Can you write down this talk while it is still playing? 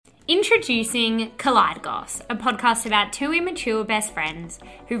Introducing Collide Goss, a podcast about two immature best friends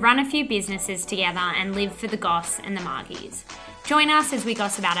who run a few businesses together and live for the goss and the margies. Join us as we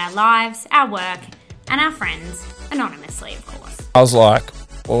goss about our lives, our work, and our friends, anonymously, of course. I was like,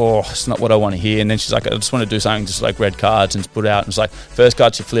 oh, it's not what I want to hear. And then she's like, I just want to do something just like red cards and put out. And it's like, first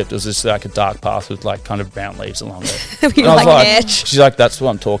card she flipped, it was just like a dark path with like kind of brown leaves along it. And I was like, she's like, that's what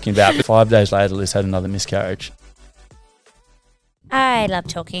I'm talking about. 5 days later, Liz had another miscarriage. I love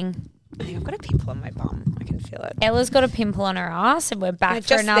talking. I think I've got a pimple on my bum. I can feel it. Ella's got a pimple on her ass, and we're back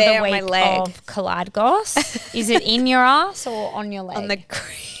for another week of Collide Goss. Is it in your ass or on your leg? On the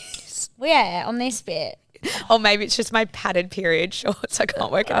crease. Yeah, on this bit. Or maybe it's just my padded period shorts. I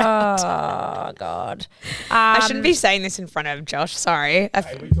can't work it out. Oh, God. I shouldn't be saying this in front of Josh. Sorry.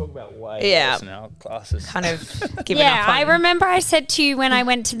 Hey, we talk about way worse in our classes. Kind of giving up on. I remember I said to you when I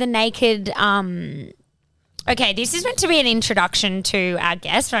went to the naked... Okay, this is meant to be an introduction to our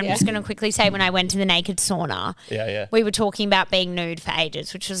guest, but I'm just going to quickly say when I went to the naked sauna, we were talking about being nude for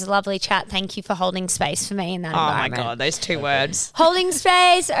ages, which was a lovely chat. Thank you for holding space for me in that environment. Oh, my God, those two words. Holding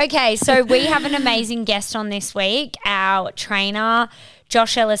space. Okay, so we have an amazing guest on this week, our trainer,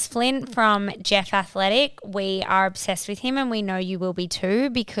 Josh Ellis-Flint from JEF Athletic. We are obsessed with him, and we know you will be too,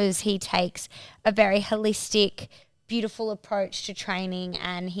 because he takes a very holistic, beautiful approach to training,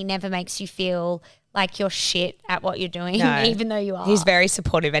 and he never makes you feel like you're shit at what you're doing, even though you are. He's very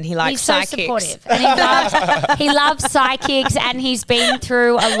supportive, and he likes psychics. He's so supportive. And he loves psychics, and he's been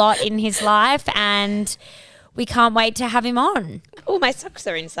through a lot in his life, and we can't wait to have him on. Oh, my socks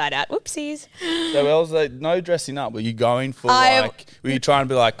are inside out. Whoopsies. So Elsa, no dressing up. Were you going for were you trying to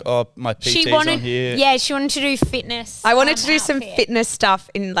be like, oh, my PT's on here? Yeah, she wanted to do fitness. I wanted to do some fitness stuff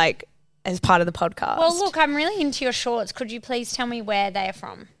in as part of the podcast. Well, look, I'm really into your shorts. Could you please tell me where they are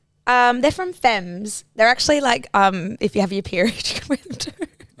from? They're from Femmes. They're actually if you have your period, you can wear them too.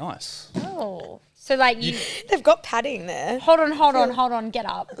 Nice. Oh. So they've got padding there. Hold on. Get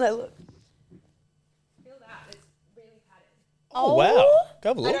up. Look. Feel that. It's really padded. Oh, wow. Go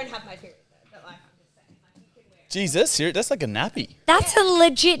have a look. I don't have my period though, but I'm just saying, you can wear it. Jesus, that's like a nappy. That's a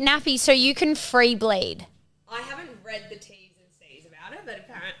legit nappy, so you can free bleed. I haven't read the T's and C's about it, but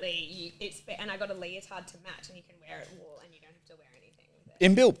apparently and I got a leotard to match, and you can wear it all, and you don't have to wear anything.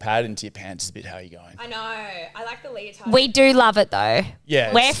 Inbuilt pad into your pants is a bit how you're going. I know. I like the leotard. We do love it though.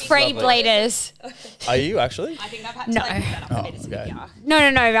 Yeah. We're free bleeders. Are you actually? I think I've had to put that up a bit. Okay. No.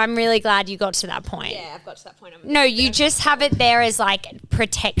 I'm really glad you got to that point. Yeah, I've got to that point. You just have it there as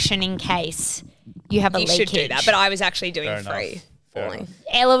protection in case you have a leakage. You should do that, but I was actually doing free.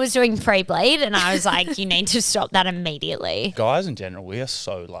 Ella was doing free bleed, and I was like, you need to stop that immediately. Guys in general, we are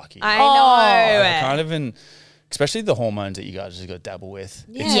so lucky. I know. Kind of especially the hormones that you guys just got to dabble with.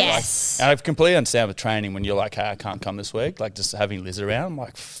 Yes. And I completely understand with training when you're like, hey, I can't come this week. Like just having Liz around, I'm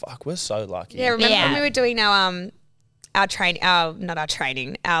like, fuck, we're so lucky. Yeah, remember when we were doing our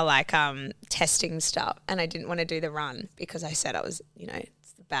testing stuff, and I didn't want to do the run because I said I was,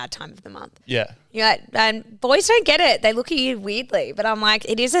 it's the bad time of the month. Yeah. Yeah, and boys don't get it. They look at you weirdly, but I'm like,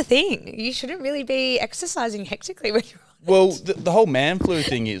 it is a thing. You shouldn't really be exercising hectically when you're on. Well, the whole man flu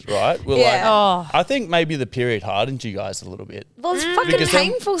thing is, right? We're I think maybe the period hardened you guys a little bit. Well, it's fucking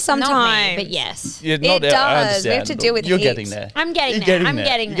painful sometimes. Not me, but yes. Yeah, it does. We have to deal with You're heaps. getting there. I'm getting there.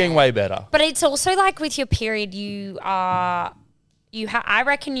 You're getting way better. But it's also like with your period, I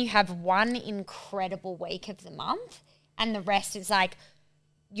reckon you have one incredible week of the month, and the rest is like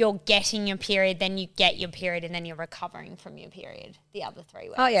you're getting your period, then you get your period, and then you're recovering from your period the other 3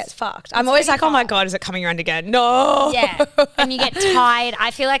 weeks. Oh, yeah, it's fucked. I'm always like, oh, my God, is it coming around again? No. Yeah, and you get tired.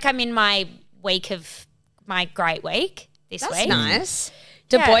 I feel like I'm in my week of my great week this week. That's nice.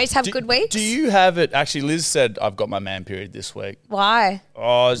 Do boys have good weeks? Do you have it? Actually, Liz said, I've got my man period this week. Why?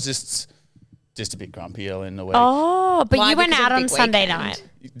 Oh, it's just a bit grumpy early in the week. Oh, but you went out on Sunday night.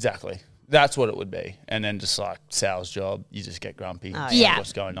 Exactly. That's what it would be. And then just like Sal's job, you just get grumpy.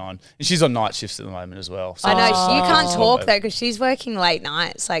 What's going on? And she's on night shifts at the moment as well. So I know. You can't talk though because she's working late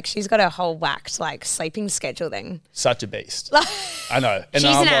nights. Like she's got a whole whacked sleeping schedule thing. Such a beast. I know. And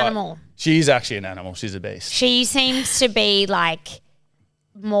she's an animal. She's actually an animal. She's a beast. She seems to be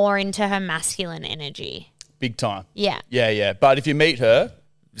more into her masculine energy. Big time. Yeah. Yeah. But if you meet her,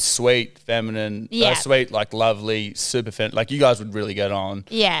 sweet, feminine, sweet, lovely, super feminine. You guys would really get on.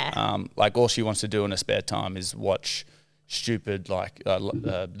 Yeah. All she wants to do in her spare time is watch stupid like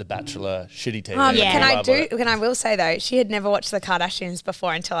The Bachelor, shitty TV. Can I will say though, she had never watched the Kardashians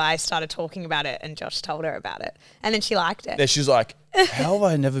before until I started talking about it and Josh told her about it, and then she liked it. Yeah, she's like, how have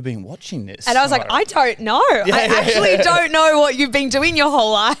I never been watching this? And I was like, I don't know. I actually don't know what you've been doing your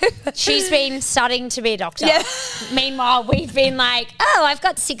whole life. She's been studying to be a doctor. Yeah. Meanwhile, we've been like, oh, I've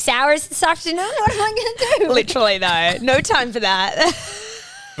got 6 hours this afternoon. What am I going to do? Literally though, no time for that.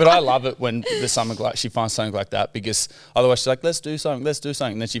 But I love it when there's something like she finds something like that, because otherwise she's like, let's do something.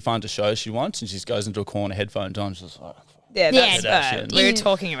 And then she finds a show she wants and she just goes into a corner, headphones on, she's like, we were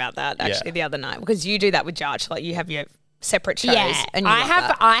talking about that actually the other night, because you do that with Josh, like you have your separate shows. Yeah, and you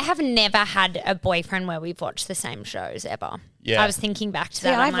I have never had a boyfriend where we've watched the same shows ever. Yeah. I was thinking back to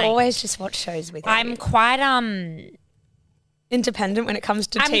that. I've always just watched shows with you. I'm quite independent when it comes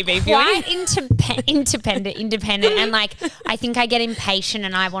to TV viewing. I'm quite independent, and like I think I get impatient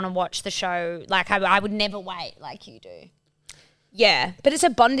and I want to watch the show. Like I would never wait like you do. Yeah, but it's a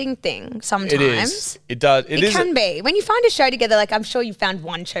bonding thing sometimes. It is. It does. It can be. When you find a show together, like I'm sure you found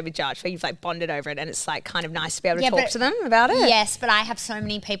one show with Josh where you've like bonded over it and it's like kind of nice to be able to talk to them about it. Yes, but I have so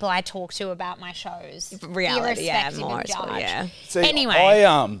many people I talk to about my shows. Reality, more as well, yeah. See,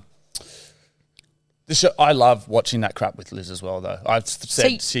 anyway. The show, I love watching that crap with Liz as well, though. I've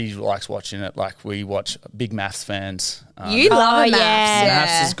said she likes watching it. Like, we watch, big maths fans. You love maths. Yeah.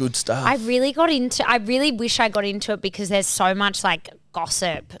 Maths is good stuff. I really wish I got into it because there's so much like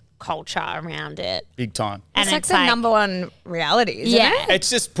gossip culture around it. Big time. And it's like the number one reality, isn't it? It's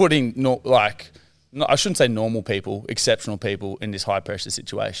just putting, I shouldn't say normal people, exceptional people in this high pressure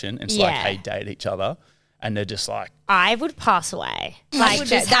situation. And it's like they date each other. And they're just like, I would pass away. Like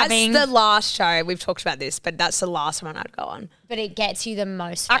that's the last show. We've talked about this, but that's the last one I'd go on. But it gets you the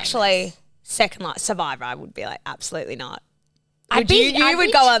most famous. Actually, second last Survivor, I would be like, absolutely not. You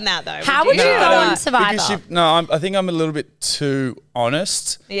would go on that though. How would you go on Survivor? I think I'm a little bit too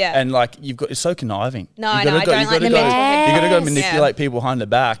honest. Yeah. And like it's so conniving. I don't like the mental head. You got to go manipulate people behind the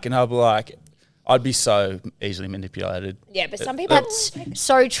back, and I'll be like, I'd be so easily manipulated. Yeah, but some people... That's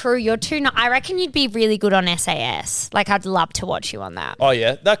so true. You're too... I reckon you'd be really good on SAS. Like, I'd love to watch you on that. Oh,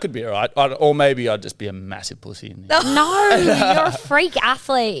 yeah. That could be all right. Or maybe I'd just be a massive pussy. In No, you're a freak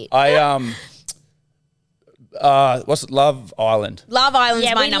athlete. What's it? Love Island. Love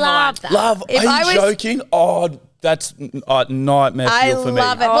Island's my number one. That. Love... Are you joking? Oh... That's a nightmare fuel for me. I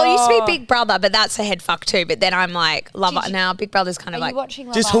love it. Well, it used to be Big Brother, but that's a head fuck too. But then I'm like, love it now. Big Brother's kind of like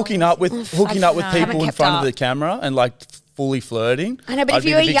just hooking up with people in front of the camera and like fully flirting. I know, but if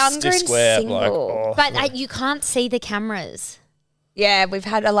you were younger and single, but you can't see the cameras. Yeah, we've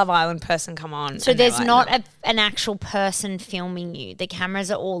had a Love Island person come on. So there's not an actual person filming you. The cameras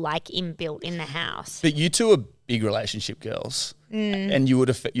are all like inbuilt in the house. But you two are big relationship girls. And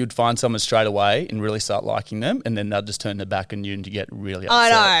you'd find someone straight away and really start liking them, and then they'll just turn their back on you and you get really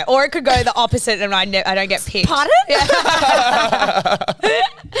upset. I know. Or it could go the opposite and I don't get picked. Pardon? Yeah.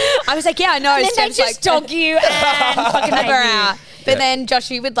 I was like, yeah, I know. And then they just dog you and fucking her out. But then,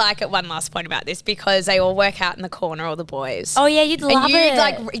 Josh, you would like it. One last point about this, because they all work out in the corner, all the boys. Oh yeah, you'd love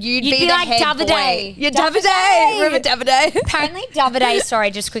it. You'd be the like head Davide. You're Davide. Remember Davide? Apparently, Davide.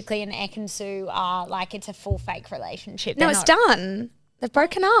 Sorry, just quickly, and Ek and Sue are like it's a full fake relationship. No, it's done. They've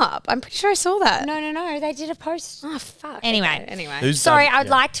broken up. I'm pretty sure I saw that. No. They did a post. Oh fuck. Anyway. Sorry, I'd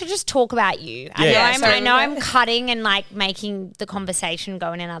like to just talk about you. I know I'm cutting and like making the conversation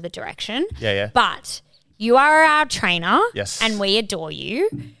go in another direction. Yeah. But you are our trainer. Yes. And we adore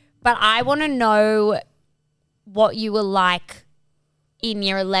you. But I want to know what you were like in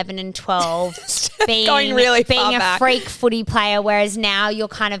year 11 and 12 being a freak footy player, whereas now you're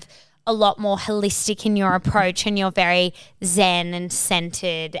kind of a lot more holistic in your approach and you're very zen and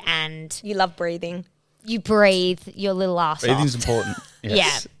centered and... You love breathing. You breathe your little ass Breathing's off. important.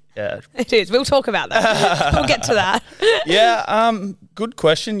 Yes. Yeah. It is. We'll talk about that. We'll get to that. Yeah. Good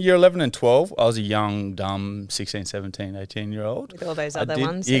question. Year 11 and 12, I was a young, dumb 16, 17, 18-year-old. With all those other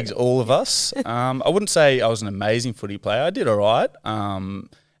ones. All of us. I wouldn't say I was an amazing footy player. I did all right.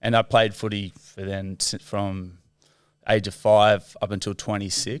 And I played footy from age of 5 up until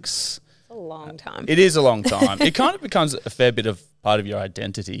 26. A long time. It is a long time. It kind of becomes a fair bit of part of your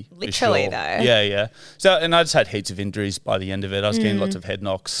identity. Literally, though. Yeah. So, and I just had heaps of injuries by the end of it. I was getting lots of head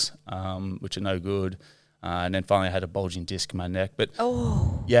knocks, which are no good. And then finally I had a bulging disc in my neck. But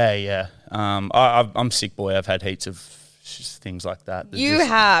yeah. I'm a sick boy. I've had heaps of things like that. You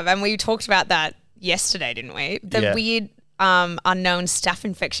have, and we talked about that yesterday, didn't we? The weird unknown staph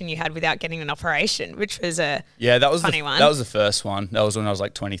infection you had without getting an operation, which was a funny one. That was the first one. That was when I was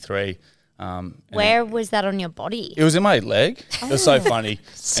like 23. Where was that on your body? It was in my leg. It was so funny.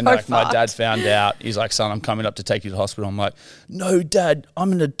 So and like my fucked. dad found out. He's like, son, I'm coming up to take you to the hospital. I'm like, no, Dad,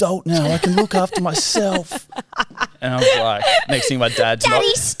 I'm an adult now. I can look after myself. And I was like, next thing my dad's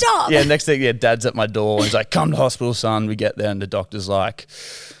Daddy, stop. Yeah, next thing, Dad's at my door. And he's like, come to the hospital, son. We get there and the doctor's like,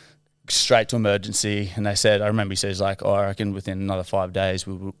 straight to emergency. And they said, I remember he says like, I reckon within another 5 days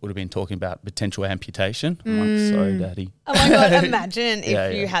we would have been talking about potential amputation. I'm like, sorry, Daddy. Oh my God, imagine Yeah,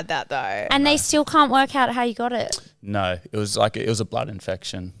 if you yeah. had that though. And they still can't work out how you got it. No, it was a blood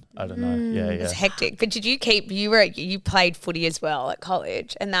infection. I don't know. Yeah, It's yeah. hectic. But did you you played footy as well at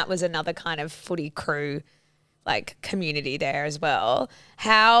college, and that was another kind of footy crew like community there as well.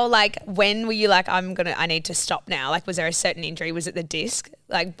 How, like, when were you like, I need to stop now? Like, was there a certain injury? Was it the disc,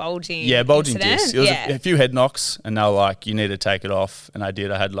 like bulging? Yeah, bulging incident? disc. It was Yeah. a few head knocks, and they were like, "You need to take it off." And I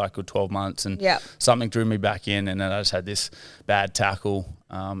did. I had like a 12 months, and Yep. something drew me back in, and then I just had this bad tackle,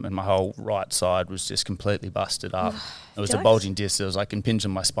 and my whole right side was just completely busted up. It was a Yikes. bulging disc. It was like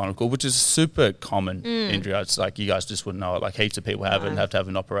impinging my spinal cord, which is a super common injury. It's like you guys just wouldn't know it. Like heaps of people have it and have to have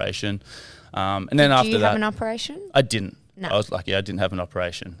an operation. And then Do after you that, have an operation? I didn't. No. I was lucky. I didn't have an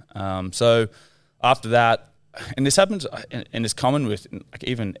operation. So after that, and this happens, and it's common with like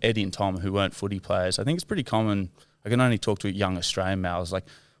even Eddie and Tom who weren't footy players. I think it's pretty common. I can only talk to young Australian males. Like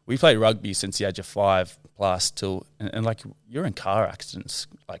we played rugby since the age of 5+ till, and like you're in car accidents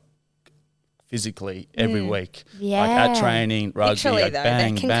like physically every week. Yeah. Like at training, rugby, Literally, like though,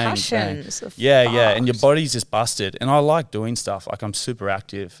 bang, the bang, bang. concussions are Yeah, and your fucked. body's just busted. And I like doing stuff. Like I'm super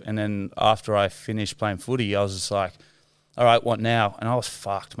active. And then after I finished playing footy, I was just like, all right, what now? And I was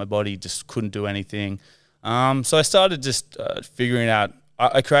fucked. My body just couldn't do anything. So I started just figuring out.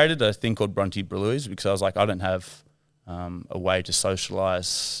 I created a thing called Bronte Blues because I was like, I don't have a way to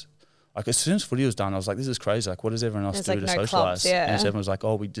socialise. Like as soon as footy was done, I was like, this is crazy. Like, what does everyone else There's, do like, to no socialise? clubs, yeah. And so everyone was like,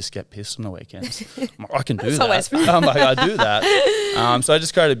 oh, we just get pissed on the weekends. I'm like, I can do That's always that. fun. I'm like, I do that. So I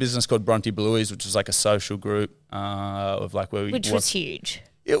just created a business called Bronte Blues, which was like a social group of like where we Which was huge.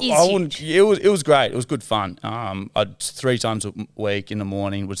 It was great. It was good fun. I'd 3 times a week in the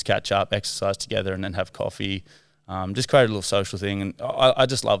morning would catch up, exercise together, and then have coffee. Just create a little social thing, and I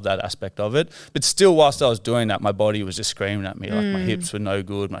just love that aspect of it. But still, whilst I was doing that, my body was just screaming at me. Like my hips were no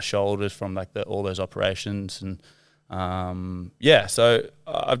good, my shoulders from like all those operations, and so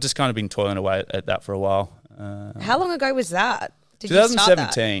I've just kind of been toiling away at that for a while. How long ago was that? Did you start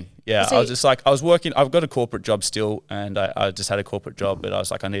that? 2017. Yeah, So I was just like, I was working, I've got a corporate job still, and I just had a corporate job, but I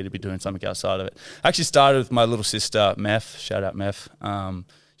was like, I need to be doing something outside of it. I actually started with my little sister, Meth, shout out Meth.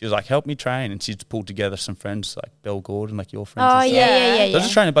 She was like, help me train, and she pulled together some friends, like Belle Gordon, like your friends. Oh, and stuff. yeah. So I was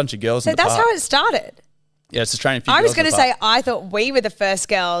just training a bunch of girls So in the that's park. how it started. Yeah, it's just training a few I was girls in going to the say, park. I thought we were the first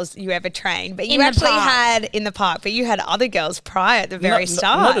girls you ever trained, but you In the actually park. had in the park, but you had other girls prior at the very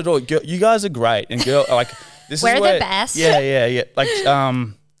start. Not at all. You guys are great, and like this We're is the where, best. Yeah. Like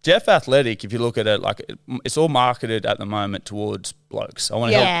JEF Athletic, if you look at it, like it's all marketed at the moment towards blokes. I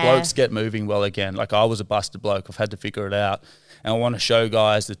want to Yeah. help blokes get moving well again. Like I was a busted bloke. I've had to figure it out, and I want to show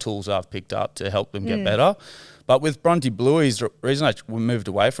guys the tools I've picked up to help them get better. But with Bronte Blueies, the reason we moved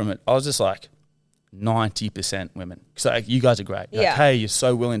away from it, I was just like 90% women. So like, you guys are great. You're like, Yeah. hey, you're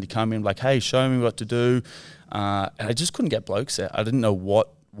so willing to come in. Like, hey, show me what to do. And I just couldn't get blokes there. I didn't know what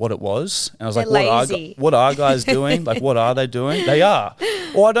it was. And I was They're like, lazy. what are guys doing? Like, what are they doing? They are.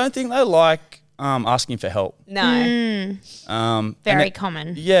 Well, I don't think they like asking for help. No. Very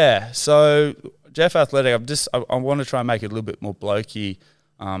common. Yeah. So JEF Athletic, I want to try and make it a little bit more blokey.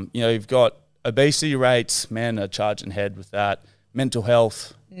 You've got obesity rates, men are charging ahead with that. Mental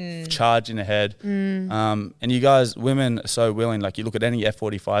health, charging ahead. And you guys, women are so willing. Like you look at any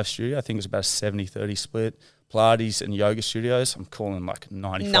F45 studio, I think it's about a 70-30 split. Pilates and yoga studios, I'm calling like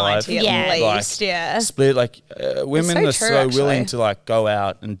 95. 90 at Yeah. least, yeah. Split, like women so are true, so actually. willing to like go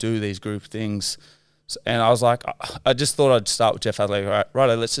out and do these group things. And I was like, I just thought I'd start with JEF Athletic. Right,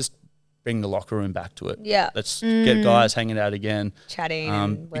 let's just bring the locker room back to it. Yeah. Let's get guys hanging out again. Chatting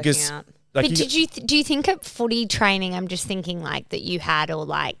and working because out. like But do you think at footy training, I'm just thinking like that you had, or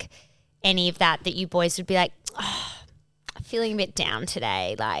like any of that you boys would be like, oh, I'm feeling a bit down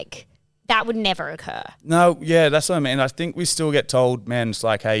today. Like that would never occur. No, yeah, that's what I mean. I think we still get told, man, it's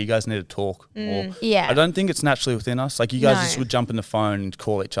like, hey, you guys need to talk more. Yeah. I don't think it's naturally within us. Like you guys No. just would jump in the phone and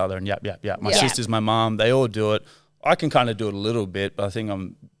call each other and yap. My Yeah. sisters, my mom, they all do it. I can kind of do it a little bit, but I think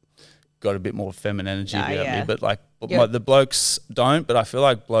I'm got a bit more feminine energy about yeah. me. But like Yeah. the blokes don't, but I feel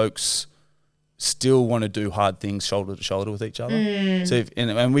like blokes still want to do hard things shoulder to shoulder with each other. So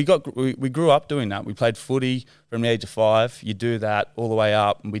and we grew up doing that. We played footy from the age of 5. You do that all the way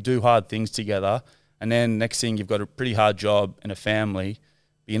up, and we do hard things together. And then next thing, you've got a pretty hard job and a family,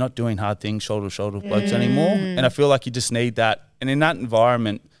 but but you're not doing hard things shoulder to shoulder with blokes anymore. And I feel like you just need that. And in that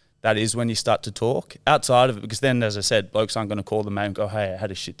environment, that is when you start to talk outside of it, because then, as I said, blokes aren't going to call the mate and go, hey, I had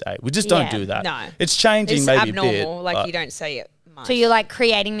a shit day. We just don't do that. No. It's changing It's maybe abnormal. a bit. Like, you don't say it much. So you're like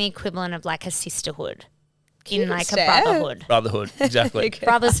creating the equivalent of like a sisterhood in like a Steph. brotherhood. Brotherhood, exactly.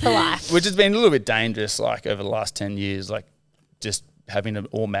 Brothers for life. Which has been a little bit dangerous, like over the last 10 years, like just having an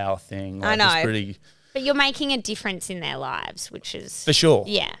all male thing. Like, I know. It's pretty, But you're making a difference in their lives, which is for sure.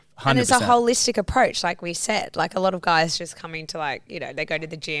 Yeah. 100%. And it's a holistic approach, like we said. Like, a lot of guys just coming to, like, you know, they go to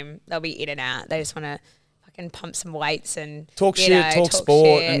the gym, they'll be in and out. They just want to fucking pump some weights and talk you shit, know, talk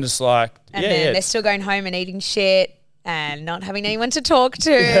sport, shit. and just like, And then they're still going home and eating shit and not having anyone to talk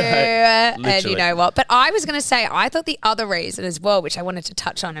to. And you literally. know what? But I was going to say, I thought the other reason as well, which I wanted to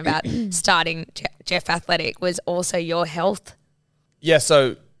touch on about starting Jeff Athletic, was also your health. Yeah,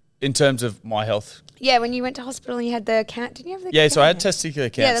 so in terms of my health. Yeah, when you went to hospital and you had the didn't you have the Yeah, so I had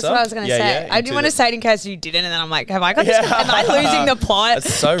testicular cancer. Yeah, that's what I was going to say. I didn't want to say it in case you didn't, and then I'm like, have I got this? Am I losing the plot?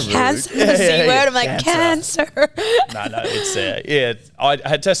 That's so rude. Cancer, Yeah, the C yeah, word. I'm like, cancer. No, it's I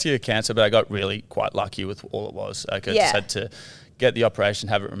had testicular cancer, but I got really quite lucky with all it was. Like, I just had to get the operation,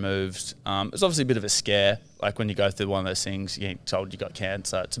 have it removed. It's obviously a bit of a scare. Like when you go through one of those things, you get told you got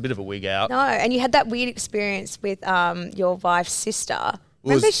cancer. It's a bit of a wig out. No, and you had that weird experience with your wife's sister.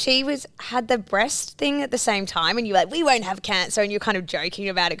 Remember she had the breast thing at the same time, and you're like, we won't have cancer, and you're kind of joking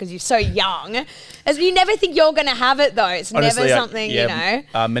about it because you're so young. As you never think you're going to have it, though. It's honestly, never something, you know.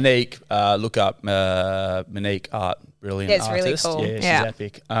 Monique, look up Monique Art, brilliant it's artist. Really cool. Yeah, she's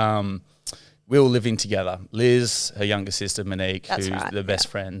epic. We were living together. Liz, her younger sister, Monique, who's the best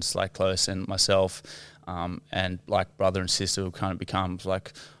friends, like close, and myself. And like brother and sister kind of becomes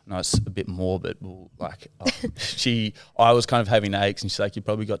like, no, it's a bit morbid. Like I was kind of having aches, and she's like, you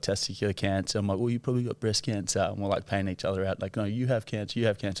probably got testicular cancer. I'm like, well, you probably got breast cancer. And we're like paying each other out. Like, no, you have cancer, you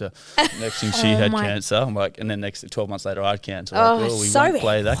have cancer. Next thing she had cancer. I'm like, and then 12 months later I had cancer. Like, well, we won't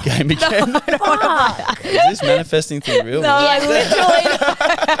play that game again. Is this manifesting thing real? No, literally.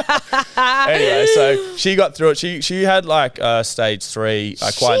 Anyway, so she got through it. She had like stage 3,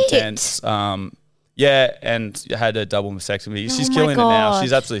 quite intense. Yeah, and had a double mastectomy. She's killing it now.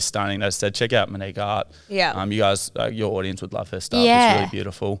 She's absolutely stunning. As I said, check out Monique Art. Yeah. You guys, your audience would love her stuff. Yeah. It's really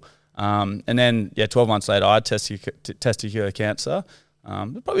beautiful. And then, 12 months later, I had testicular cancer.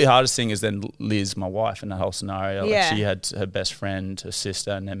 Probably the hardest thing is then Liz, my wife, in the whole scenario. Yeah. Like, she had her best friend, her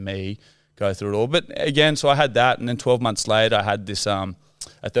sister, and then me go through it all. But again, so I had that, and then 12 months later, I had this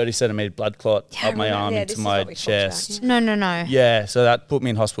a 30-centimetre blood clot up my arm into my chest. No. Yeah, so that put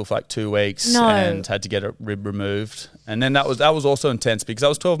me in hospital for like 2 weeks and had to get a rib removed. And then that was also intense because that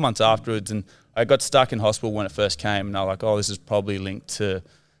was 12 months afterwards, and I got stuck in hospital when it first came, and they were like, oh, this is probably linked to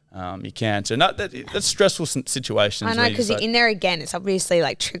your cancer. And that's stressful situations. I know, because you're in there again. It's obviously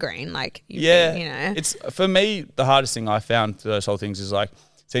like triggering. Like, you know. It's, for me, the hardest thing I found through those whole things is like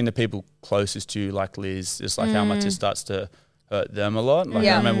seeing the people closest to you, like Liz, is like how much it starts to hurt them a lot. Like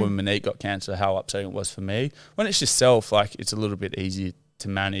I remember when Monique got cancer, how upsetting it was for me. When it's yourself, like it's a little bit easier to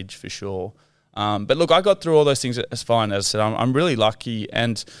manage for sure. But look, I got through all those things as fine. As I said, I'm really lucky,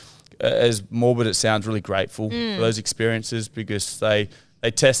 and as morbid it sounds, really grateful for those experiences because they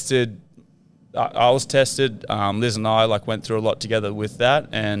tested. I was tested. Liz and I went through a lot together with that,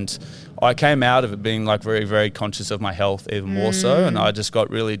 and I came out of it being very, very conscious of my health even more so. And I just got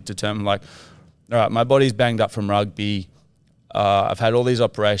really determined. All right, my body's banged up from rugby. I've had all these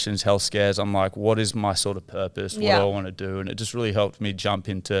operations, health scares. I'm like, what is my sort of purpose? What do I want to do? And it just really helped me jump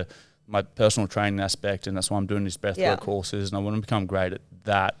into my personal training aspect, and that's why I'm doing these breathwork courses, and I want to become great at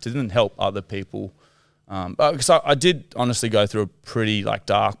that to then help other people. Because I did honestly go through a pretty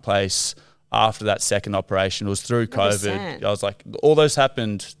dark place after that second operation. It was through COVID. 100%. I was like, all those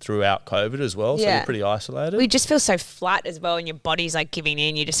happened throughout COVID as well, so you're pretty isolated. We just feel so flat as well, and your body's giving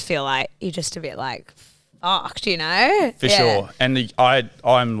in. You just feel like you're just a bit fucked, you know? For sure. And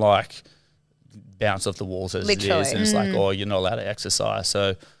I'm bounce off the walls as Literally. it is. And it's oh, you're not allowed to exercise.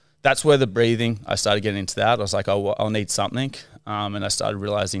 So that's where the breathing, I started getting into that. I was like, I'll need something. And I started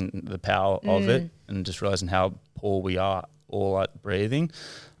realizing the power of it and just realizing how poor we are all at breathing.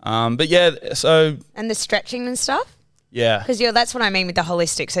 But yeah, so. And the stretching and stuff? Yeah. Because that's what I mean with the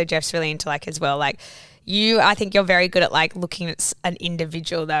holistic. So Jeff's really into as well. I think you're very good at looking at an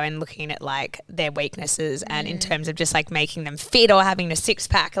individual though, and looking at their weaknesses, and in terms of just making them fit or having a six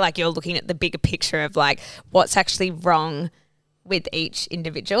pack, you're looking at the bigger picture of what's actually wrong with each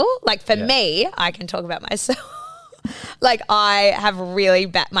individual. For me, I can talk about myself. I have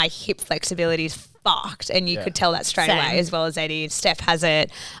really my hip flexibility is fucked, and you could tell that straight Same. away, as well as Eddie. Steph has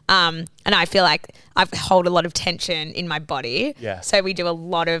it, and I feel like I hold a lot of tension in my body. Yeah. So we do a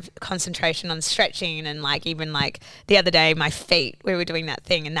lot of concentration on stretching, and like even like the other day, my feet, we were doing that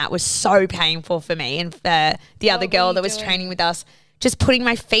thing, and that was so painful for me. And the other girl that was training with us, just putting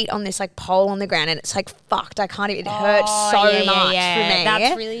my feet on this like pole on the ground, and it's like fucked. I can't even. It hurts so much for me.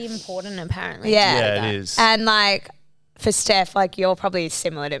 That's really important, apparently. Yeah, it is. And like for Steph, like you're probably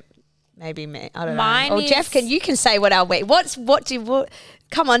similar to maybe me. I don't Mine know. Or is- Jeff, can say what our week?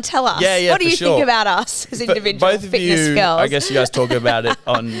 Come on, tell us. Yeah, what do for you sure. think about us as individual Both of fitness you, girls? I guess you guys talk about it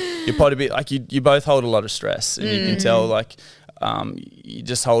on your pod a bit. Like you both hold a lot of stress, and you can tell like you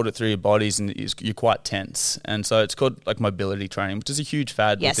just hold it through your bodies, and you're quite tense. And so it's called like mobility training, which is a huge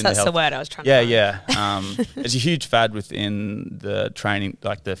fad. Yes, within that's the the health. word I was trying to find. Yeah. It's a huge fad within the training,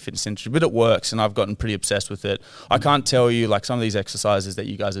 like the fitness industry, but it works, and I've gotten pretty obsessed with it. I can't tell you like some of these exercises that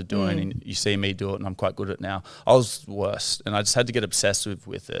you guys are doing, and you see me do it, and I'm quite good at it now. I was worse, and I just had to get obsessive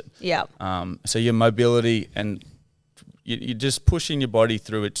with it. Yeah. So your mobility and you're just pushing your body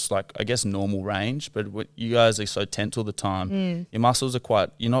through its like I guess normal range, but you guys are so tense all the time. Your muscles are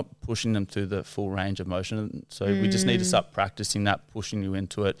you're not pushing them through the full range of motion. So we just need to start practicing that, pushing you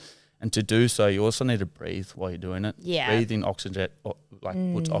into it. And to do so, you also need to breathe while you're doing it. Yeah. Breathing oxygen,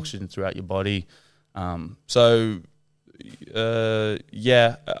 puts oxygen throughout your body.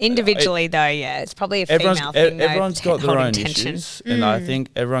 Individually, though, it's probably a female thing. Everyone's got their own tension. issues, and I think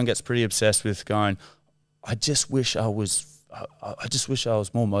everyone gets pretty obsessed with going, I just wish I was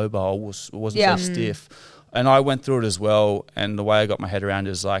more mobile, wasn't so stiff. And I went through it as well, and the way I got my head around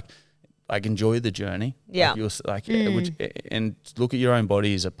it is like enjoy the journey. Yeah. And look at your own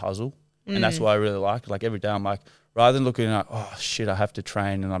body as a puzzle. And that's what I really like. Like every day I'm like, rather than looking like, oh shit, I have to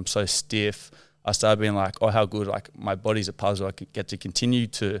train and I'm so stiff, I started being like, oh, how good, like my body's a puzzle. I could get to continue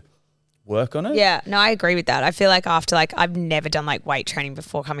to work on it. Yeah, no, I agree with that. I feel like after I've never done like weight training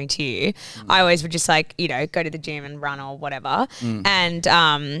before coming to you. I always would just like, go to the gym and run or whatever. And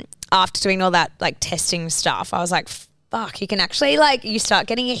after doing all that like testing stuff, I was like, fuck, you can actually you start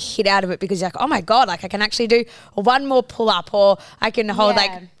getting a hit out of it because you're like, oh my God, like I can actually do one more pull up, or I can hold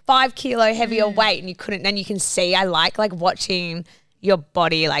 5 kilo heavier weight, and you can see I like watching your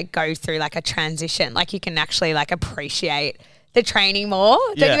body like go through like a transition. Like you can actually like appreciate the training more.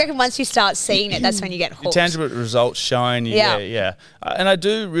 Don't you reckon once you start seeing it, that's when you get hooked? Tangible results showing. Yeah. And I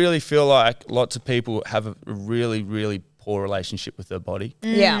do really feel like lots of people have a really, really poor relationship with their body.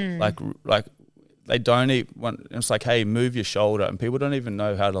 Yeah. Like they don't even, it's like, hey, move your shoulder, and people don't even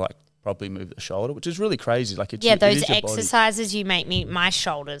know how to like properly move the shoulder, which is really crazy. Like it's those exercises you make me, my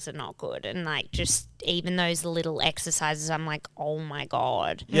shoulders are not good, and like just even those little exercises, I'm like, oh my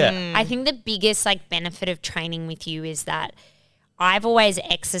God. Yeah. I think the biggest like benefit of training with you is that I've always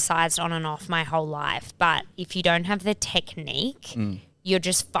exercised on and off my whole life, but if you don't have the technique, you're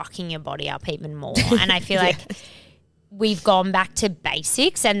just fucking your body up even more. And I feel like we've gone back to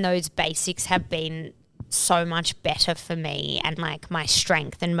basics, and those basics have been so much better for me and like my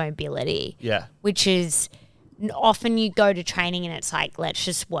strength and mobility. Yeah. Which is often you go to training and it's like, let's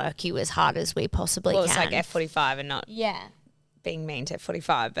just work you as hard as we possibly Well, can. it's like F45 and not being mean to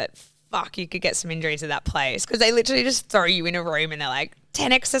F45, but fuck, you could get some injuries at that place because they literally just throw you in a room and they're like,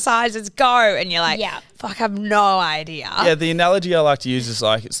 10 exercises, go. And you're like, fuck, I have no idea. Yeah, the analogy I like to use is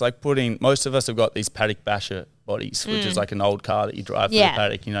like, it's like putting, most of us have got these paddock basher bodies, which is like an old car that you drive through the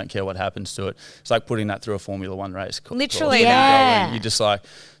paddock, you don't care what happens to it. It's like putting that through a Formula One race. Literally, You're just like,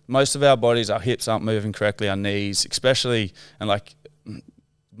 most of our bodies, our hips aren't moving correctly, our knees, especially, and like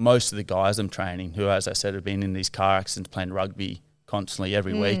most of the guys I'm training who, as I said, have been in these car accidents playing rugby constantly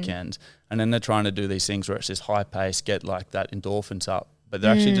every weekend, and then they're trying to do these things where it's just high pace, get like that endorphins up, but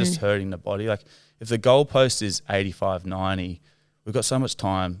they're actually just hurting the body. Like if the goalpost is 85, 90, we've got so much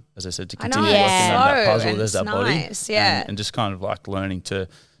time, as I said, to continue working on that puzzle as our body, and just kind of like learning to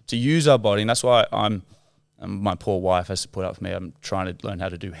use our body. And that's why my poor wife has to put up with me. I'm trying to learn how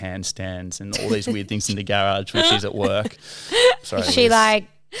to do handstands and all these weird things in the garage when she's at work. Sorry, Is she Liz. like...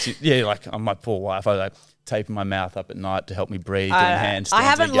 I'm my poor wife. I like taping my mouth up at night to help me breathe, doing handstands. I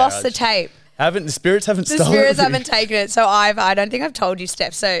haven't lost the tape. The spirits haven't stolen it. The spirits haven't taken it. So I don't think I've told you,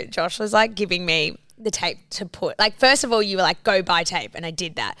 Steph. So Josh was like giving me the tape to put. Like, first of all, you were like, go buy tape. And I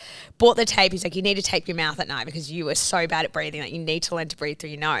did that. Bought the tape. He's like, you need to tape your mouth at night because you were so bad at breathing that you need to learn to breathe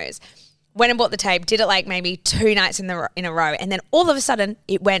through your nose. Went and bought the tape, did it like maybe 2 nights in a row, and then all of a sudden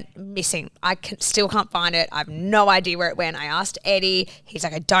it went missing. I still can't find it. I have no idea where it went. I asked Eddie. He's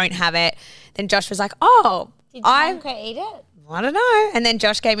like, I don't have it. Then Josh was like, oh, Did Franco eat it? I don't know. And then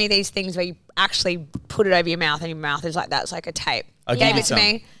Josh gave me these things where you actually put it over your mouth and your mouth is like that. It's like a tape. Gave it to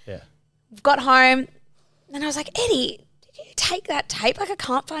me. Yeah. got home and I was like, Eddie, did you take that tape? Like, I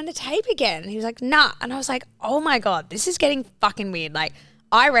can't find the tape again. And he was like, nah. And I was like, oh my God, this is getting fucking weird. Like,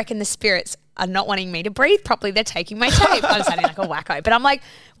 I reckon the spirits are not wanting me to breathe properly. They're taking my tape. I'm sounding like a wacko. But I'm like,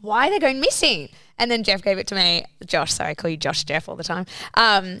 why are they going missing? And then Jeff gave it to me. Josh, sorry, I call you Josh Jeff all the time.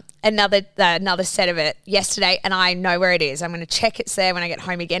 Another set of it yesterday, and I know where it is. I'm going to check it's there when I get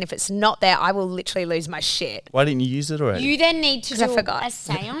home again. If it's not there, I will literally lose my shit. Why didn't you use it already? You then need to do I forgot. a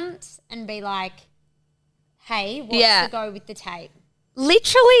seance and be like, hey, what's to go with the tape?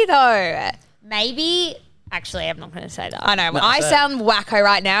 Literally, though. Maybe... Actually, I'm not going to say that. I know. I sound wacko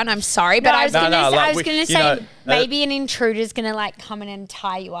right now, and I'm sorry, but I was going to say know, maybe an intruder's going to like come in and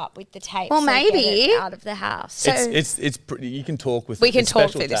tie you up with the tape. Well, so maybe. get it out of the house. So It's you can talk with. We can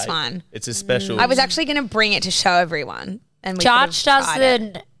talk through through this one. It's a special. I was actually going to bring it to show everyone, and we Judge could've does tried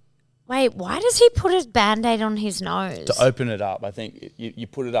the. it. Wait, why does he put his Band-Aid on his nose? to open it up. I think you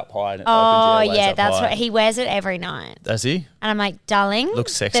put it up high and it Oh opens your yeah, up that's high. right. He wears it every night, Does he? and I'm like, darling,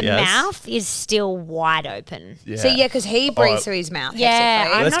 Looks sexy The as. mouth is still wide open. Yeah. So yeah, because he breathes through his mouth. Yeah,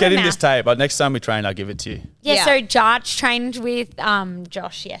 hexically. I'm Let's not get a him this mouth- tape. But next time we train, I'll give it to you. Yeah, Yeah. so Jarch trained with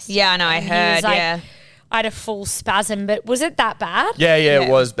Josh yesterday. Yeah, I know, I and he heard, was like, yeah. I had a full spasm, but was it that bad? Yeah, Yeah. it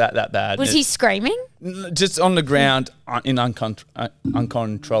was that bad. Was he screaming? Just on the ground in uncontrollable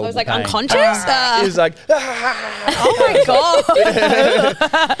I was like pain. unconscious. He was like, Oh my God.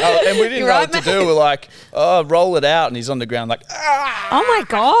 and we didn't know right, what to do. We're like, oh, roll it out. And he's on the ground like, Oh my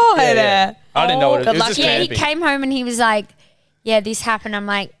God. yeah. I didn't know what it good was. luck. Just Yeah, he camping. came home and he was like, yeah, this happened. I'm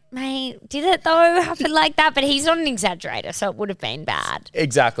like, mate, did it though happen like that? But he's not an exaggerator, so it would have been bad.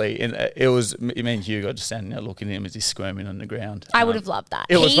 Exactly. And it me and Hugo just standing there looking at him as he's squirming on the ground. I would have loved that.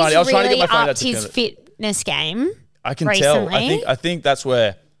 It was He's funny. I was trying to get really my phone out upped to his film fitness game. I can recently. tell. I think that's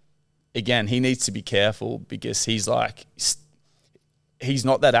where, again, he needs to be careful because he's like, he's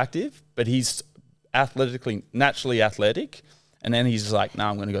not that active, but he's naturally athletic. And then he's like, no,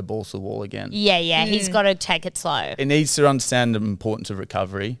 I'm going to go balls to the wall again. Yeah, he's got to take it slow. He needs to understand the importance of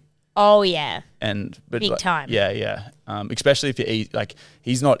recovery. Oh, yeah. But Big time. Yeah. Especially if you're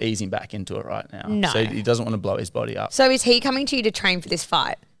he's not easing back into it right now. No. So he doesn't want to blow his body up. So is he coming to you to train for this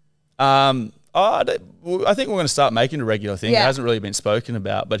fight? I think we're going to start making a regular thing. Yeah. It hasn't really been spoken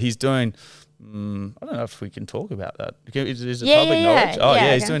about, but he's doing. I don't know if we can talk about that. Is it Yeah, public yeah, knowledge? yeah. Oh Yeah,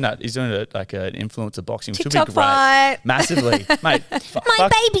 yeah, he's okay. doing that. He's doing it like an influencer boxing, which would TikTok be great. fight. Massively, mate. My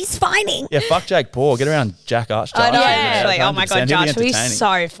baby's fighting. Yeah, fuck Jake Paul. Get around Jack Arch. I know. Yeah. Actually, oh my God, 100%. He'll be Josh will be entertaining.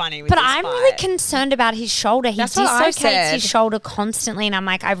 so funny with But this I'm fight. really concerned about his shoulder. He That's what I dislocates said. his shoulder constantly, and I'm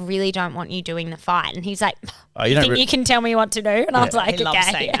like, I really don't want you doing the fight. And he's like, Oh, you you don't think re- you can tell me what to do? And I was like, He loves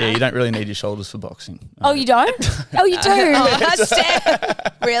okay. saying Yeah, you don't really need your shoulders for boxing. Oh, you don't? Oh, you do. Oh, that's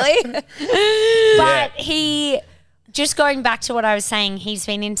really? But he, just going back to what I was saying, he's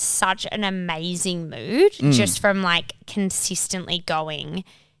been in such an amazing mood just from like consistently going.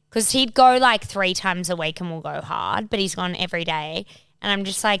 Because he'd go like 3 times a week and we'll go hard, but he's gone every day. And I'm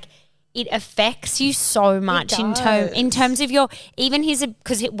just like, it affects you so much in terms of your, even his,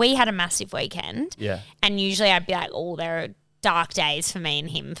 because we had a massive weekend. Yeah. And usually I'd be like, oh, there are dark days for me and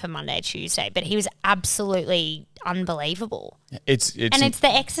him for Monday, Tuesday. But he was absolutely unbelievable. It's And it's the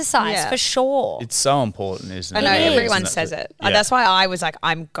exercise Yeah. for sure. it's so important, isn't I it? know, It is. everyone Isn't says it. Yeah. That's why I was like,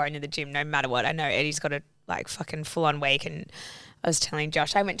 I'm going to the gym no matter what. I know Eddie's got a like fucking full on week, and I was telling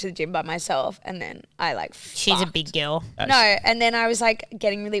Josh I went to the gym by myself, and then I like She's a fucked. big girl. No, and then I was like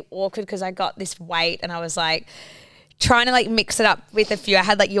getting really awkward because I got this weight, and I was like trying to like mix it up with a few. I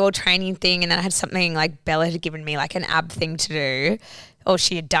had like your training thing, and then I had something like Bella had given me like an ab thing to do, or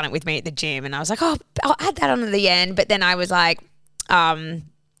she had done it with me at the gym, and I was like, oh, I'll add that on at the end. But then I was like,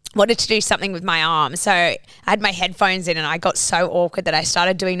 wanted to do something with my arm, so I had my headphones in, and I got so awkward that I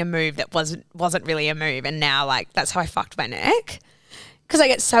started doing a move that wasn't really a move, and now like that's how I fucked my neck. Because I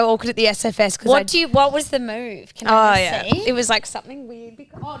get so awkward at the SFS. What was the move? Can Oh I yeah, just see? it was like something weird.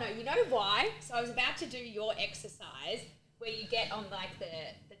 Oh no, you know why? So I was about to do your exercise where you get on like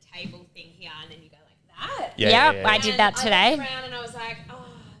the table thing here and then you go like that. Yeah, I did that I today. looked around and I was like, oh,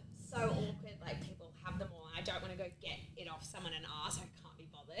 it's so awkward. Like people have them all. I don't want to go get it off someone and ask. I can't be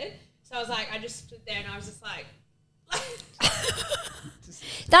bothered. So I was like, I just stood there and I was just like,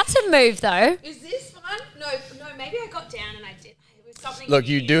 That's a move though. is this fun? No, maybe I got down and I did. It was something. Look,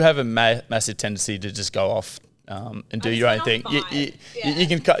 you weird. do have a massive tendency to just go off and do just your own went thing. on You, vibe. you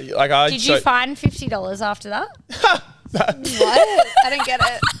can cut like I. Did you find $50 after that? what? I didn't get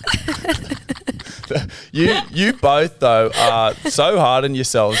it. You both though are so hard on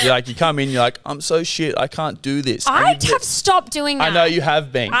yourselves. You're like you come in, you're like I'm so shit. I can't do this. And I you- have stopped doing that. I know you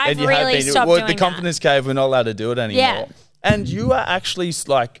have been. I've and you really have been. stopped Well, doing the confidence cave, we're not allowed to do it anymore. Yeah. And you are actually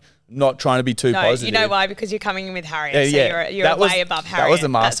like not trying to be too positive. You know why? Because you're coming in with Harriet, so you're way above Harriet. That was a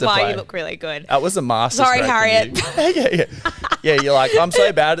master That's why play. you look really good. That was a master. Sorry, Harriet. Yeah, you're like, I'm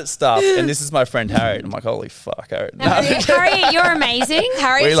so bad at stuff, and this is my friend Harriet. I'm like, holy fuck, Harriet. No. Harriet, you're amazing.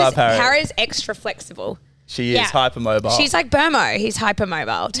 We love Harriet. Harriet's extra flexible. She is hypermobile. She's like Burmo. He's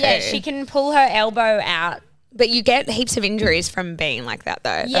hypermobile too. Yeah, she can pull her elbow out. But you get heaps of injuries from being like that,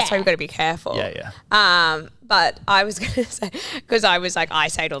 though. Yeah. That's why you've got to be careful. Yeah. But I was going to say, because I was like, I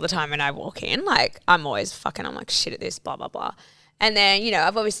say it all the time when I walk in, like, I'm always I'm like shit at this, blah, blah, blah. And then, you know,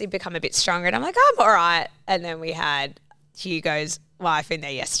 I've obviously become a bit stronger and I'm like, I'm all right. And then we had Hugo's wife in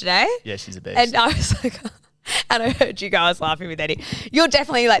there yesterday. Yeah, she's a beast. And I was like, and I heard you guys laughing with Eddie. You're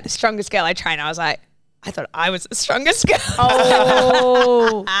definitely like the strongest girl I train. I was like, I thought I was the strongest girl.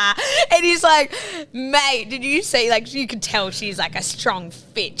 Oh. And he's like, mate, did you see, like, you could tell she's like a strong,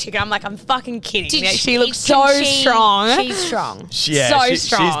 fit chicken. I'm like, I'm fucking kidding. She looks so strong. She's strong. So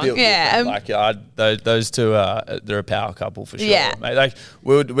strong. She's built Yeah. like those two they're a power couple for sure. Yeah. Mate. Like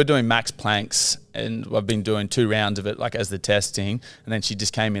we're doing max planks, and I've been doing 2 rounds of it, like as the testing, and then she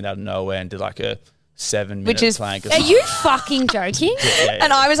just came in out of nowhere and did like a 7-minute plank. Are you fucking joking? Yeah.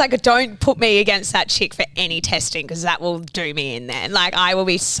 And I was like, don't put me against that chick for any testing because that will do me in there. Like, I will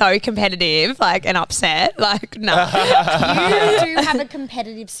be so competitive, like, and upset. Like, no. You do have a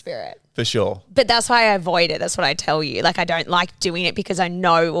competitive spirit. For sure. But that's why I avoid it. That's what I tell you. Like, I don't like doing it because I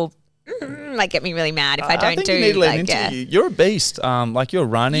know it will like get me really mad if I don't think do you need to lean into you. You're a beast. Like you're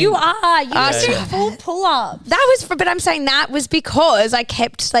running. You are. You are doing full pull-ups. But I'm saying that was because I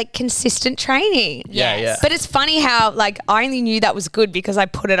kept like consistent training. Yeah. But it's funny how like I only knew that was good because I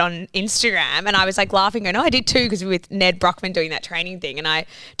put it on Instagram and I was like laughing going, oh, I did too, because with Ned Brockman doing that training thing. And I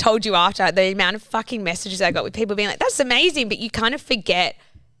told you after the amount of fucking messages I got with people being like, that's amazing, but you kind of forget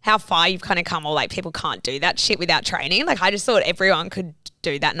how far you've kind of come, or like people can't do that shit without training. Like I just thought everyone could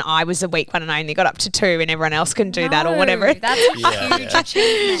do that and I was a weak one and I only got up to 2 and everyone else can do that or whatever. That's a huge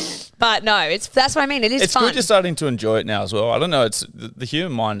achievement. But no, that's what I mean. It's fun. Good you're starting to enjoy it now as well. I don't know. It's the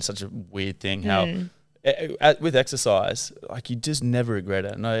human mind is such a weird thing. How with exercise, like you just never regret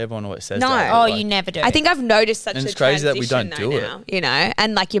it. I know everyone always says that. Oh, like, you never do. I think I've noticed such and a it's crazy that we transition don't do now, you know,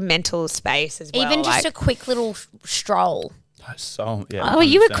 and like your mental space as well. Even just a quick little stroll. So Oh,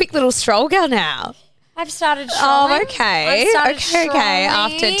 you a quick little stroll girl now. I've started strolling. Oh, okay. Okay.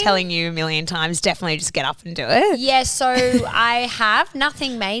 After telling you a million times, definitely just get up and do it. Yeah, so I have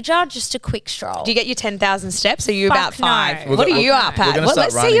nothing major, just a quick stroll. Do you get your 10,000 steps? Or are you about 5? no. What are you up at?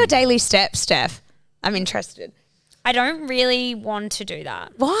 Let's see your daily steps, Steph. I'm interested. I don't really want to do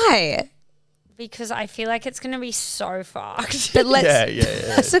that Why? because I feel like it's going to be so fucked. But let's.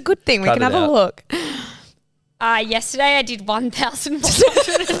 Yeah. That's a good thing. We Cut can it have a out. look. Yesterday I did 1,102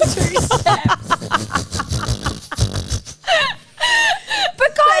 steps.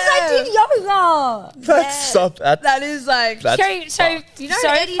 But guys, I did yoga. That is like. That's So You know, so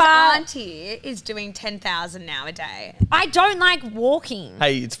Eddie's far, auntie is doing 10,000 now a day. I don't like walking.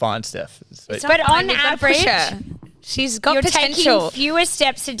 Hey, it's fine, Steph. It's sweet. But on You've gotta push average, her. She's got you're potential. taking fewer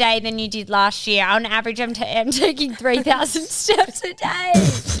steps a day than you did last year. On average, I'm taking 3,000 steps a day.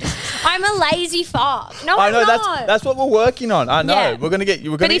 I'm a lazy fuck. No, I know I'm not. that's what we're working on. I know Yeah. we're gonna get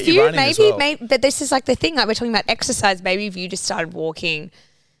you. We're But gonna if get you you running as well. maybe, but this is like the thing, like we're talking about exercise. Maybe if you just started walking,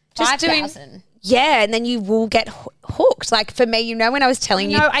 just doing, 5,000. yeah, and then you will get hooked. Like for me, you know, when I was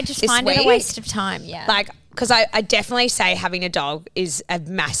telling you, No, I just this find it a week, waste of time. Yeah. Like, because I definitely say having a dog is a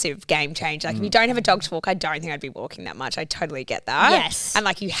massive game changer. Like, if you don't have a dog to walk, I don't think I'd be walking that much. I totally get that. Yes. And,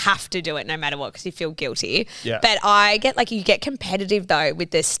 like, you have to do it no matter what because you feel guilty. Yeah. But I get, like, you get competitive, though,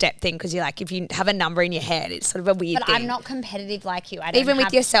 with the step thing because you're like, if you have a number in your head, it's sort of a weird but thing. I'm not competitive like you. I don't Even with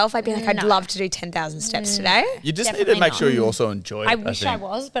have- yourself, I'd be like, I'd No. love to do 10,000 steps today. You just need Definitely to make not. sure you also enjoy it. I wish I think.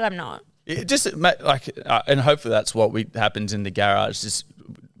 was, but I'm not. It just and hopefully that's what happens in the garage. Just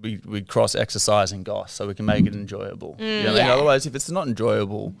we cross exercise and goss so we can make it enjoyable. You know what I mean? Yeah. Otherwise, if it's not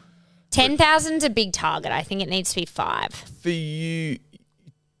enjoyable 10,000's a big target. I think it needs to be 5. for you,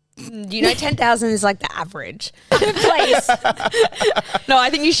 You know, 10,000 is like the average. Please. No, I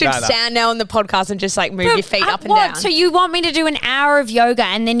think you should No. stand now on the podcast and just like move your feet up and what? down. So you want me to do an hour of yoga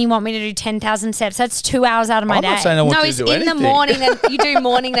and then you want me to do 10,000 steps? That's 2 hours out of my I'm day. not saying I want no, you it's to do in anything. the morning. And you do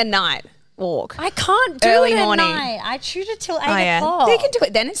morning and night walk. I can't do Early it at morning. night. I shoot it till 8 Oh, yeah. o'clock. You can do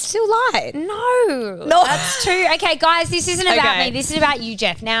it then. It's still light. No. No. That's too... Okay, guys, this isn't about Okay. me. This is about you,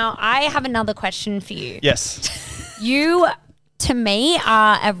 Jeff. Now, I have another question for you. yes, You, to me,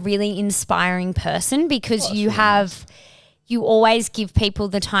 are a really inspiring person because you always give people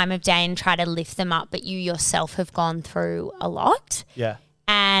the time of day and try to lift them up, but you yourself have gone through a lot. yeah,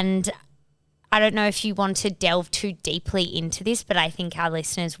 And I don't know if you want to delve too deeply into this, but I think our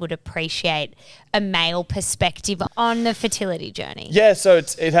listeners would appreciate a male perspective on the fertility journey. Yeah, so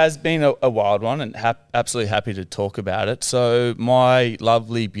it has been a wild one, and absolutely happy to talk about it. So my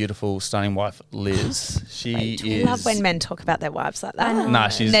lovely, beautiful, stunning wife, Liz, she is... I love when men talk about their wives like that. Nah,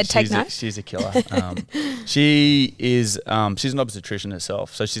 she's a killer. She is she's an obstetrician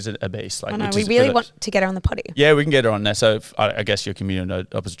herself, so she's a beast. Like, I know, we really want to get her on the potty. Yeah, we can get her on there. So I guess your community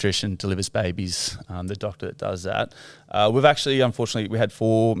obstetrician delivers babies, the doctor that does that. We've actually, unfortunately, we had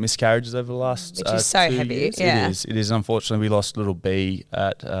 4 miscarriages over the last which is so 2 heavy. years. Yeah. It is. Unfortunately, we lost little B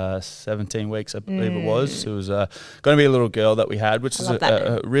at 17 weeks, I believe it was. It was going to be a little girl that we had, which is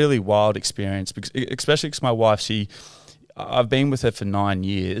a really wild experience, because, especially because my wife, I've been with her for 9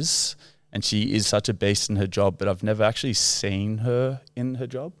 years, and she is such a beast in her job, but I've never actually seen her in her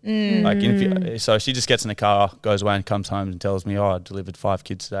job. So she just gets in the car, goes away and comes home and tells me, I delivered 5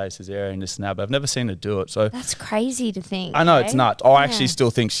 kids today, cesarean, this and that, but I've never seen her do it. So that's crazy to think. I know, it's nuts. I actually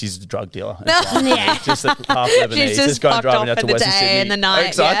still think she's a drug dealer. Yeah. Just half Lebanese. She's just going driving out to Western Sydney. in the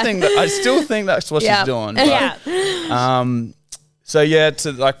night. So I still think that's what she's doing. But, so yeah,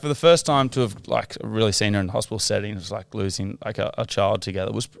 for the first time to have really seen her in a hospital setting, it was like losing a child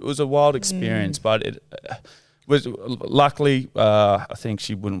together. It was a wild experience, but it was luckily. I think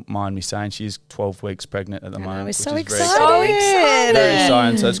she wouldn't mind me saying she's 12 weeks pregnant at the moment. We're so excited. Very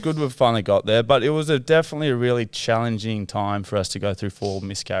excited. So it's good we've finally got there. But it was definitely a really challenging time for us to go through 4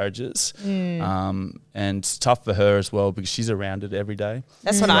 miscarriages. And it's tough for her as well, because she's around it every day.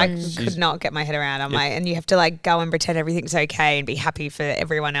 That's what I could not get my head around. I'm like, and you have to go and pretend everything's okay and be happy for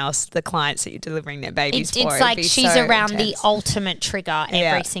everyone else, the clients that you're delivering their babies for. It's like she's around the ultimate trigger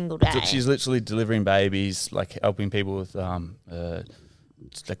every single day. She's literally delivering babies, helping people with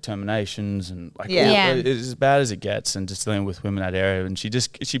terminations and it's as bad as it gets, and just dealing with women in that area. And she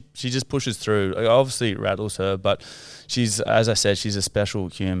just pushes through. Obviously, it rattles her, but she's, as I said, she's a special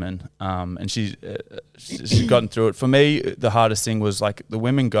human. And she's gotten through it. For me, the hardest thing was the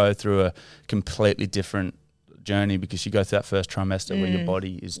women go through a completely different journey, because you go through that first trimester where your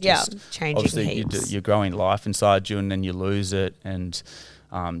body is just changing. Obviously, you're growing life inside you, and then you lose it, and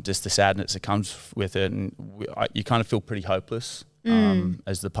just the sadness that comes with it, and you kind of feel pretty hopeless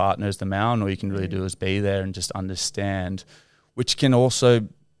as the partner, as the male, and all you can really do is be there and just understand, which can also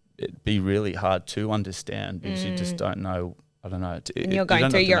be really hard to understand, because you just don't know. I don't know. And you're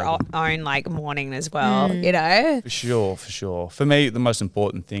going through your own mourning as well, you know? For sure. For me, the most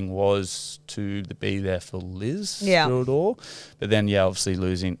important thing was to be there for Liz through it all. But then, obviously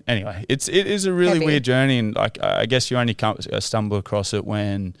losing. Anyway, it is a really weird journey, and I guess you only stumble across it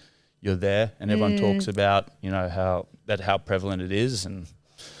when you're there, and everyone talks about how prevalent it is, and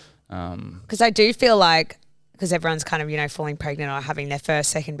because I do feel because everyone's kind of falling pregnant or having their first,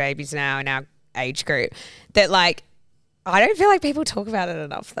 second babies now in our age group, that I don't feel like people talk about it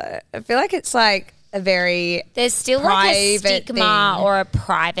enough, though. I feel like it's a very there's still a stigma or a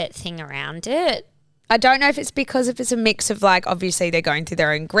private thing around it. I don't know if it's because it's a mix of obviously they're going through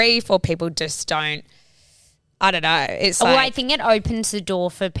their own grief, or people just don't. I don't know. It's I think it opens the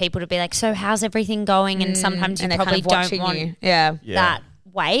door for people to be like, so how's everything going? And sometimes you probably don't want that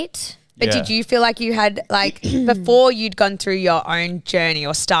weight. But did you feel like you had before you'd gone through your own journey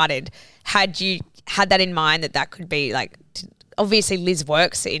or started, had you had that in mind that could be obviously Liz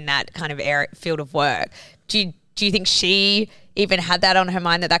works in that kind of field of work. Do you think she even had that on her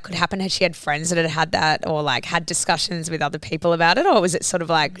mind that could happen? Had she had friends that had that, or had discussions with other people about it, or was it sort of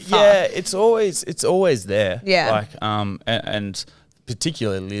yeah, it's always there. Yeah. And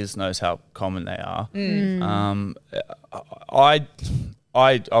particularly Liz knows how common they are.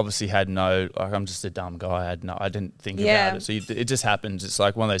 I obviously had I'm just a dumb guy. I didn't think about it. So it just happens. It's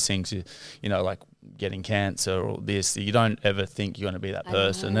one of those things, getting cancer or this. You don't ever think you're going to be that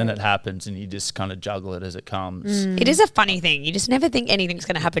person. And then it happens, and you just kind of juggle it as it comes. It is a funny thing. You just never think anything's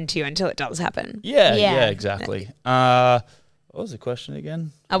going to happen to you until it does happen. Yeah, exactly. What was the question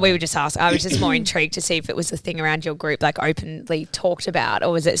again? We were just asking. I was just more intrigued to see if it was a thing around your group, openly talked about,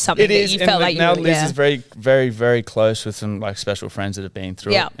 or was it something that you felt like you now Liz is very, very, very close with some special friends that have been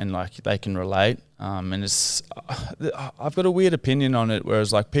through it, and they can relate. And it's I've got a weird opinion on it,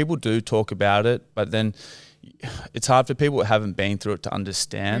 whereas people do talk about it, but then it's hard for people who haven't been through it to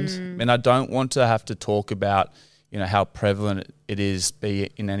understand. And I don't want to have to talk about how prevalent it is, be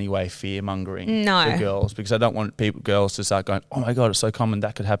in any way fear-mongering for girls, because I don't want girls to start going, oh my God, it's so common,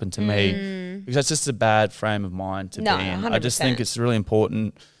 that could happen to me, because that's just a bad frame of mind to be in. 100%. I just think it's really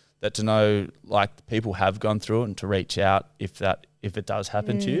important that to know people have gone through it, and to reach out if it does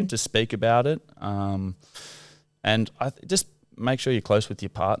happen to you, to speak about it. And I just make sure you're close with your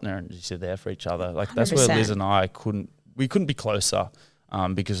partner and you're there for each other. Like that's where 100%. Liz and I couldn't be closer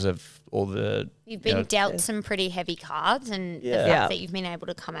because of all the. You've been dealt some pretty heavy cards, and the Yeah. fact that you've been able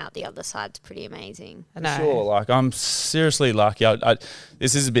to come out the other side's pretty amazing. I know. Sure, like I'm seriously lucky.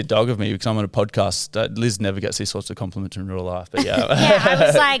 This is a bit dog of me because I'm on a podcast. Liz never gets these sorts of compliments in real life, but yeah. Yeah, I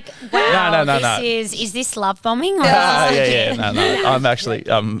was like, wow, No. is this love bombing? Or No. I'm actually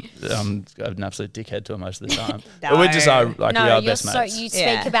I'm an absolute dickhead to her most of the time. But we're just we are you're best so mates. you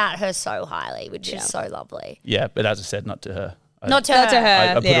speak about her so highly, which is so lovely. Yeah, but as I said, not to her. Not to Not to her.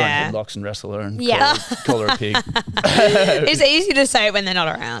 her. I put her Yeah. in headlocks and wrestle her and call her a pig. It's easy to say it when they're not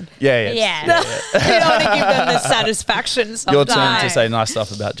around. Yeah. Yeah. You don't want to give them the satisfaction sometimes. Your turn to say nice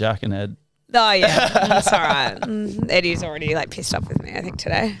stuff about Jack and Ed. Oh, yeah. That's all right. Eddie's already, like, pissed off with me, I think,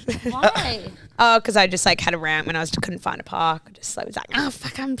 today. Why? Oh, because I just, like, had a rant when I couldn't find a park. I just, like, was like, oh,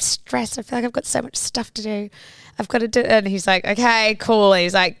 fuck, I'm stressed. I feel like I've got so much stuff to do. I've got to do it. And he's like, okay, cool. And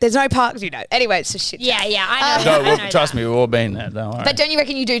he's like, there's no parks, Anyway, it's just shit. Yeah, I know. No, I well, know trust that. me, we've all been there. Don't worry. But don't you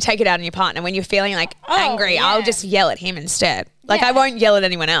reckon you do take it out on your partner when you're feeling, like, angry? yeah. I'll just yell at him instead. Like, Yeah. I won't yell at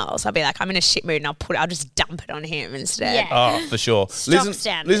anyone else. I'll be like, I'm in a shit mood, and I'll just dump it on him instead. Yeah. Oh, for sure.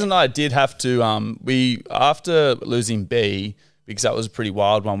 standard. Liz and I did have to, after losing B, because that was a pretty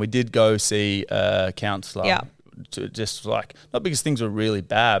wild one, we did go see a counsellor. Yeah. To just like, not because things were really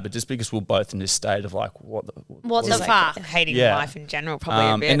bad, but just because we're both in this state of like, what the Just, fuck? like, hating Yeah. life in general,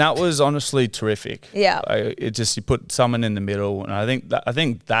 probably a bit. and that was honestly terrific. Yeah. It just, you put someone in the middle, and I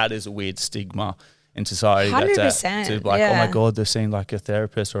think that is a weird stigma in society. 100%, To like, oh my yeah. God, they're seeing like a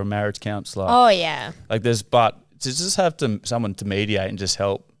therapist or a marriage counsellor. Oh, yeah. Like but to just have someone to mediate and just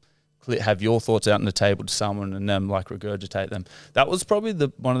help have your thoughts out on the table to someone and them like regurgitate them. That was probably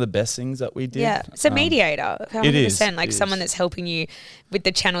one of the best things that we did. Yeah, it's a mediator, 100%. It is, like it someone is. that's helping you with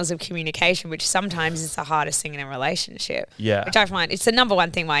the channels of communication, which sometimes is the hardest thing in a relationship. Yeah. Which I find it's the number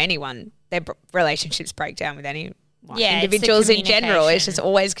one thing why their relationships break down with anyone. Yeah, it's the Individuals in general. It's communication. just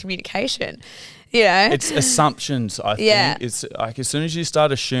always communication. You know? It's assumptions, I think. Yeah. It's like as soon as you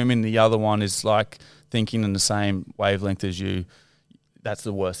start assuming the other one is like thinking in the same wavelength as you, that's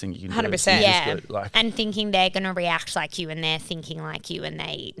the worst thing you can do. 100%. Yeah. Like, And thinking they're going to react like you and they're thinking like you and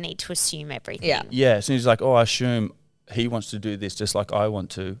they need to assume everything. Yeah. yeah, as soon as he's like, oh, I assume he wants to do this just like I want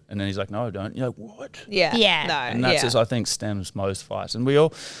to. And then he's like, no, I don't. You're like, what? Yeah. Yeah. No. And that's yeah. just, I think, stems most fights. And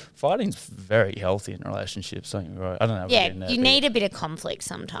fighting's very healthy in relationships, don't you? Right? I don't know. if we're Yeah, getting there, you but- need a bit of conflict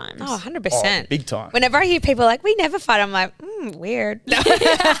sometimes. Oh, 100%. Oh, big time. Whenever I hear people like, we never fight, I'm like, weird.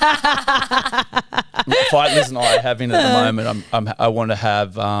 Fight Liz and I are having at the moment. I want to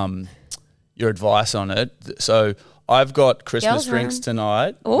have your advice on it. So I've got Christmas Girls' drinks room.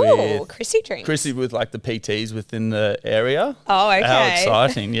 tonight. Ooh, with Chrissy drinks. Chrissy with like the PTs within the area. Oh, okay. How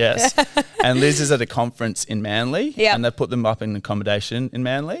exciting, yes. And Liz is at a conference in Manly. Yeah. And they put them up in accommodation in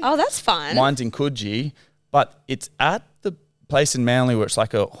Manly. Oh, that's fun. Mine's in Coogee, but it's at the place in Manly where it's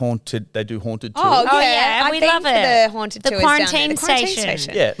like they do haunted tours. Oh, Oh, yeah. yeah, I've we been love to it. The haunted The tours down there. quarantine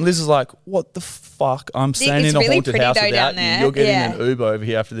station. Yeah, and Liz is like, what the fuck? I'm staying it's in a really haunted pretty house though without down you. there. You're getting Yeah. an Uber over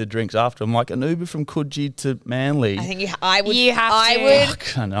here after the drinks after. I'm like, an Uber from Coogee to Manly. I think I would. You have I to. would.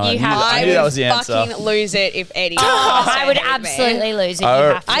 Fuck, I know. You have I to. knew that would was the answer. fucking lose it if Eddie. I would absolutely lose it. You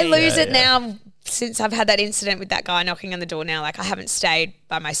have to. I lose Yeah, it now since I've had that incident with that guy knocking on the door. Now, like I haven't stayed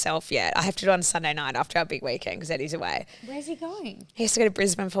by myself yet. I have to do it on Sunday night after our big weekend because Eddie's away. Where's he going? He has to go to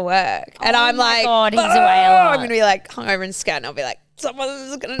Brisbane for work, and I'm my like, God, he's "Oh," away a lot. I'm gonna be like hungover and scared, and I'll be like,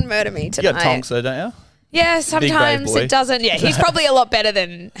 someone's gonna murder me You tonight. got tonks though, don't you? Yeah, brave sometimes boy. it doesn't. Yeah, he's probably a lot better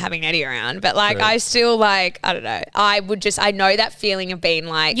than having Eddie around, but like True. I still like I don't know. I know that feeling of being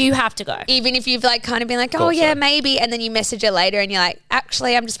like You have to go. even if you've like kind of been like, oh course yeah, so. maybe, and then you message her later and you're like,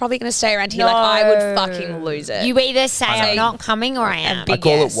 actually, I'm just probably going to stay around here. Like I would fucking lose it. You either say I know. I'm not coming or I am. big I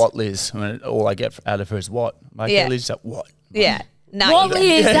call yes. it what, Liz. I mean, all I get out of her is what. Like, Yeah. Liz, like, what? yeah. No, What you don't.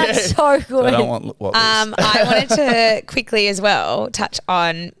 Liz? That's so I good. don't want what, Liz. I wanted to quickly as well touch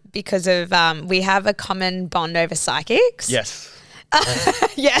on because of we have a common bond over psychics. Yes.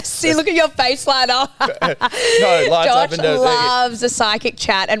 Yes. See, look at your face light up. No, lights up Josh and down. loves a psychic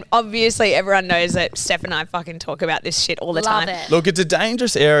chat, and obviously everyone knows that Steph and I fucking talk about this shit all the Love time. it. Look, it's a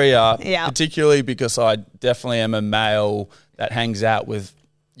dangerous area, Yeah. particularly because I definitely am a male that hangs out with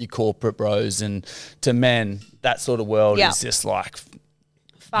your corporate bros, and to men, that sort of world Yeah. is just like,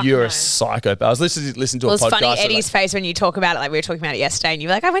 Fuck you're no. a psychopath. I was listening to Well, a it's podcast. funny, that, Eddie's face when you talk about it, like we were talking about it yesterday, and you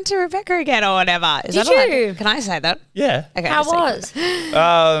were like, I went to Rebecca again or whatever. Is Did that allowed? you? Can I say that? yeah. Okay. How just say-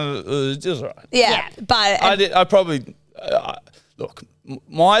 was? It was just all right. Yeah. But I probably look.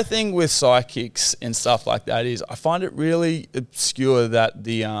 My thing with psychics and stuff like that is I find it really obscure that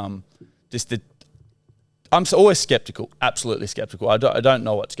the just the I'm always skeptical, absolutely skeptical. I don't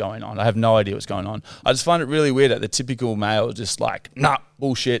know what's going on. I have no idea what's going on. I just find it really weird that the typical male is just like, nah,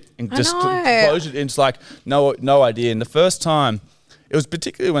 bullshit, and just close it. It's like no idea. And the first time, it was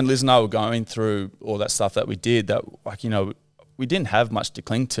particularly when Liz and I were going through all that stuff that we did, that like, you know, we didn't have much to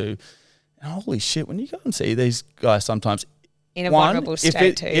cling to. And holy shit, when you go and see these guys sometimes, in a vulnerable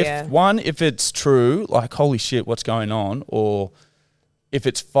state too, if it's true, like, holy shit, what's going on? Or if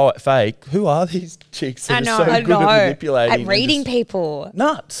it's fake, who are these chicks that are so good at manipulating? At reading people.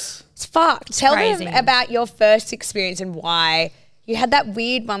 Nuts. It's fucked. Tell crazy. them about your first experience and why you had that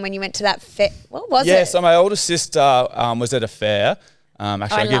weird one when you went to that fair. What was it? Yeah, so my older sister was at a fair.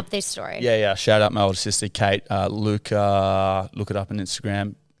 Actually, I love this story. Yeah. Shout out my older sister, Kate. Look it up on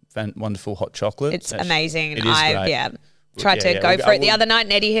Instagram. Wonderful hot chocolate. It's amazing. It is great. Yeah. Tried to go for it the other night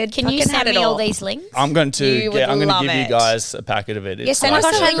and Eddie had Can you send me all these links? I'm going to You would I'm going to love give you it. guys a packet of it. Yes, send us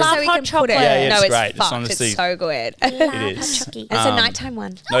gosh, a I link love so we hot can put chocolate. it. Yeah, no, it's it's great. It's fucked. honestly- It's so good. It is. Chucky. It's a nighttime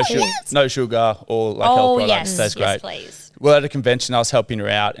one. No sugar or like health products. That's great. Yes, please. Well, at a convention, I was helping her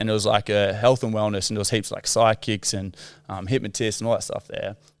out, and it was like a health and wellness, and there was heaps of like psychics and hypnotists and all that stuff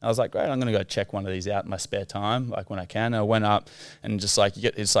there. I was like, great, I'm going to go check one of these out in my spare time, like when I can. And I went up and just like,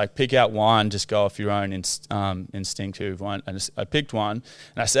 it's like pick out one, just go off your own instinct. I picked one,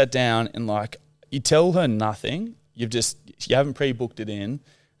 and I sat down, and like, you tell her nothing. You haven't pre-booked it in.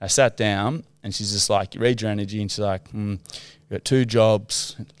 I sat down, and she's just like, you read your energy, and she's like, you got 2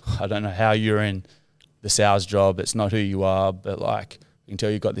 jobs. I don't know how you're in the sales job. It's not who you are, but like, you can tell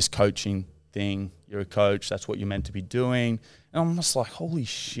you've got this coaching thing. You're a coach. That's what you're meant to be doing. And I'm just like, holy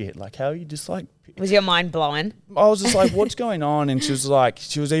shit. Like, how are you just like... Was your mind blowing? I was just like, what's going on? And she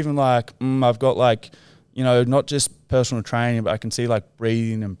was even like, I've got like, you know, not just personal training, but I can see like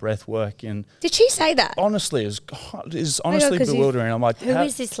breathing and breath work. And Did she say that? honestly, it's honestly bewildering. I'm like, Who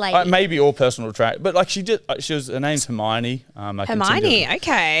is this lady? maybe all personal training, but like her name's Hermione. Hermione,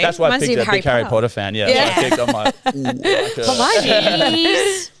 okay. That's why I Reminds picked me a of big Harry Potter fan. Yeah, Yeah. that's why I picked. I'm like, ooh, like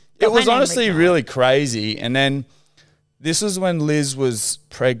Jeez. it was My name honestly written really crazy. And then this was when Liz was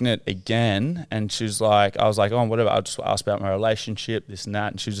pregnant again, and she was like, I was like, oh, whatever. I'll just ask about my relationship, this and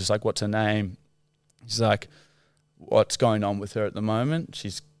that. And she was just like, what's her name? She's like, what's going on with her at the moment?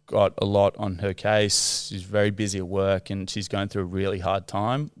 She's got a lot on her case. She's very busy at work, and she's going through a really hard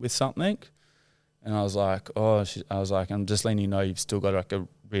time with something. And I was like, I'm just letting you know you've still got like a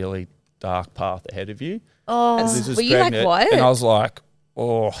really dark path ahead of you. Oh, Liz was were you like, pregnant, what? And I was like,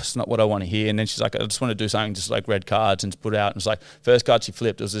 oh, it's not what I want to hear. And then she's like, I just want to do something, just like red cards, and put out. And it's like, first card she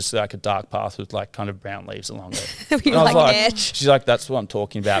flipped, it was just like a dark path with like kind of brown leaves along it. You And I was like, like, edge. she's like, that's what I'm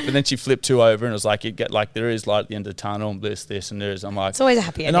talking about. But then she flipped 2 over, and it was like, there is light at the end of the tunnel, this, and there is. I'm like, It's always a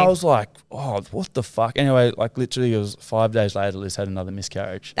happy and ending. I was like, oh, what the fuck? Anyway, like literally it was 5 days later, Liz had another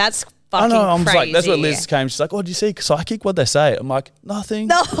miscarriage. That's I fucking know, I'm just crazy. like, that's what Liz came. She's like, oh, did you see psychic? What'd they say? I'm like, nothing.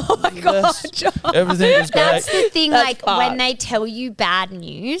 No, oh my God, Yes. John. Everything was great. That's the thing, That's like when fucked. they tell you bad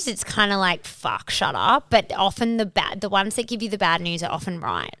news, it's kind of like, fuck, shut up. But often the ones that give you the bad news are often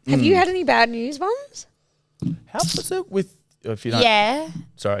right. Have you had any bad news ones? How was it with, if you don't, Yeah.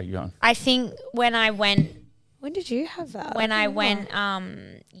 sorry, you're on. I think when I went When did you have that?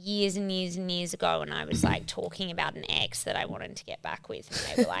 years and years and years ago, and I was like talking about an ex that I wanted to get back with, and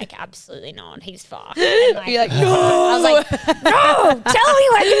they were like, absolutely not, he's fucked. And like, You're like, I was like, no, tell me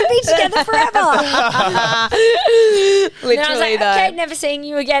we're going to be together forever. Literally, And I was like, though. okay, never seeing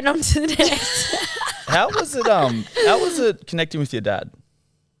you again, on to the next. How was it? How was it connecting with your dad?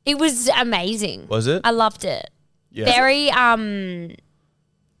 It was amazing. Was it? I loved it. Yeah. Very,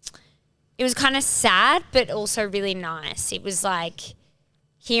 it was kind of sad, but also really nice. It was like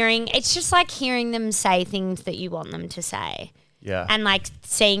it's just like hearing them say things that you want them to say. Yeah. And like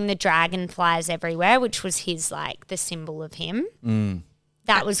seeing the dragonflies everywhere, which was his, like, the symbol of him.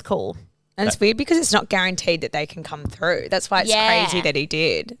 That was cool. And it's weird because it's not guaranteed that they can come through. That's why it's Yeah. crazy that he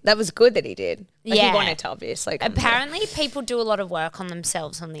did. That was good that he did. Like, Yeah. he wanted to, obviously. come through. Apparently people do a lot of work on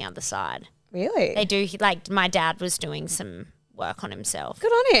themselves on the other side. Really? They do, like my dad was doing some work on himself.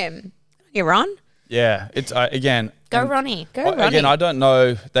 Good on him. You're Ron. Yeah. It's again. Go and- Ronnie. Go Ronnie. Again, I don't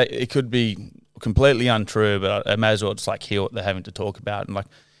know that it could be completely untrue, but I may as well just like hear what they're having to talk about. And like,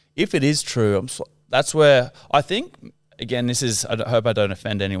 if it is true, that's where I think, again, this is, I hope I don't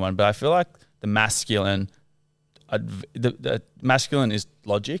offend anyone, but I feel like the masculine is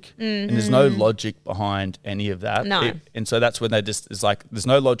logic, and there's no logic behind any of that. No. And so that's when it's like, there's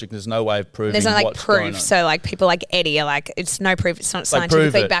no logic, there's no way of proving There's no like what's going proof. on. So like people like Eddie are like, it's no proof. It's not like,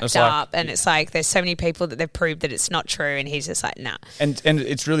 prove scientifically it. backed It's like- up. And it's like, there's so many people that they've proved that it's not true. And he's just like, nah. And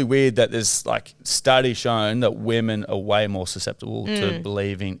it's really weird that there's like studies shown that women are way more susceptible to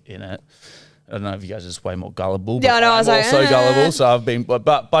believing in it. I don't know if you guys are just way more gullible. Yeah, but I know, I was I'm like, also gullible, so I've been,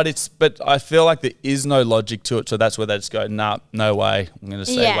 but I feel like there is no logic to it, so that's where they just go, nah, no way. I'm going to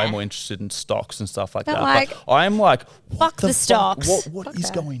stay way more interested in stocks and stuff like that. like, but I am like, fuck the stocks. What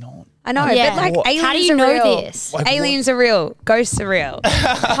is going on? I know, Yeah. but like aliens How do you are know real. this? Like, Aliens are real. Ghosts are real.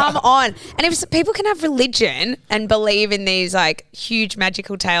 Come on. And if people can have religion and believe in these like huge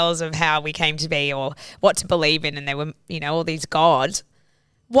magical tales of how we came to be or what to believe in, and there were, you know, all these gods,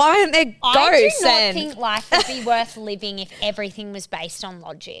 why aren't there ghosts? I do not and think life would be worth living if everything was based on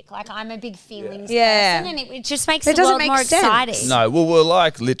logic. Like, I'm a big feelings Yeah. person, and it just makes It the doesn't world make more sense. exciting. No, well, we're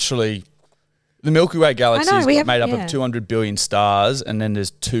like literally... The Milky Way galaxy is made up of 200 billion stars, and then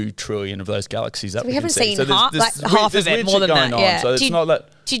there's 2 trillion of those galaxies that we haven't seen So half of it, more than that. Yeah. So it's not that...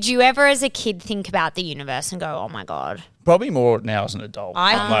 Did you ever, as a kid, think about the universe and go, "Oh my god"? Probably more now as an adult.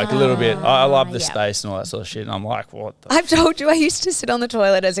 Like a little bit. I love the space and all that sort of shit, and I'm like, what the... I've told you I used to sit on the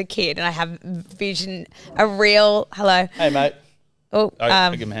toilet as a kid and I have a real... Hello. Hey, mate. Oh,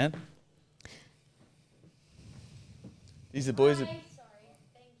 Give him a hand. These are boys...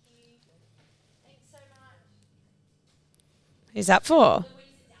 who's that for?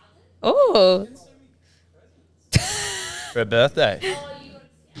 Oh. For a birthday.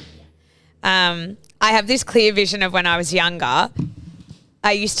 I have this clear vision of when I was younger.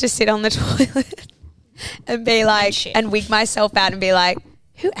 I used to sit on the toilet and be like, and wig myself out and be like,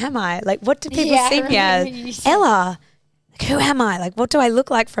 who am I? Like, what do people see me as? Ella. Like, who am I? Like, what do I look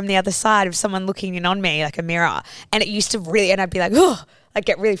like from the other side of someone looking in on me like a mirror? And it used to really, and I'd be like, oh, like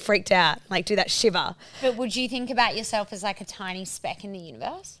get really freaked out, like do that shiver. But would you think about yourself as like a tiny speck in the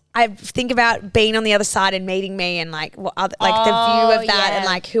universe? I think about being on the other side and meeting me and like what other, like the view of that and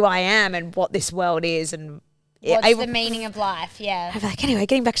like who I am and what this world is and what's the meaning of life? Yeah. I'm like, anyway,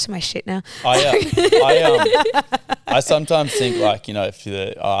 getting back to my shit now. I sometimes think like, you know, if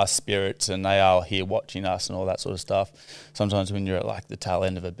there are spirits and they are here watching us and all that sort of stuff, sometimes when you're at like the tail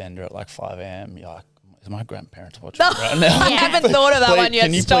end of a bender at like 5 a.m, you're like, is my grandparents watching right now? I haven't thought of that one yet.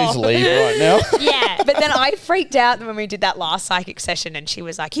 Can you please leave right now? Yeah. But then I freaked out when we did that last psychic session and she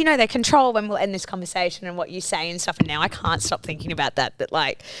was like, you know, they control when we'll end this conversation and what you say and stuff. And now I can't stop thinking about that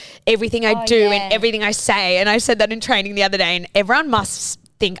like everything I do and everything I say. And I said that in training the other day and everyone must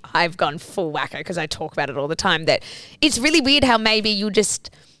think I've gone full wacko because I talk about it all the time, that it's really weird how maybe you just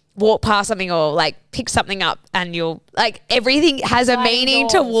walk past something or like pick something up and you'll like everything has a meaning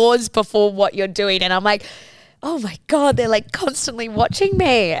towards before what you're doing. And I'm like, oh my God, they're like constantly watching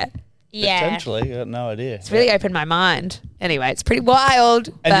me. Yeah. Potentially, I got no idea. It's really opened my mind. Anyway, it's pretty wild.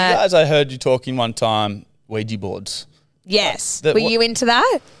 And you guys, I heard you talking one time, Ouija boards. Yes. Were you into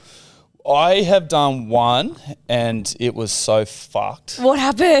that? I have done one and it was so fucked. What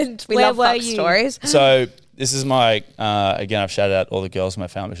happened? We love fuck stories. So this is my, again, I've shouted out all the girls in my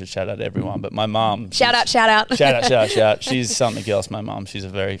family. I should shout out everyone. But my mum. Shout out. Shout out. She's something else, my mum. She's a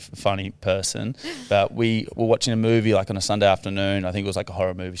very funny person. But we were watching a movie like on a Sunday afternoon. I think it was like a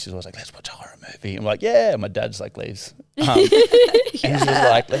horror movie. She was always like, let's watch a horror movie. I'm like, yeah. And my dad just like leaves. And she was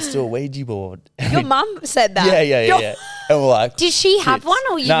like, let's do a Ouija board. Your mum said that? Yeah. And we're like, did she have one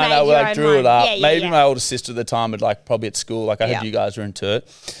or you made No, we your like own drew one? it up. Yeah, Maybe my older sister at the time had like probably at school, like I heard Yeah. you guys were into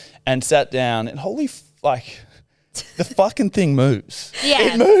it, and sat down and the fucking thing moves. Yeah.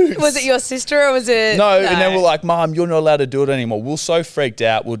 It moves. Was it your sister or was it? No, and then we're like, Mom, you're not allowed to do it anymore. We're so freaked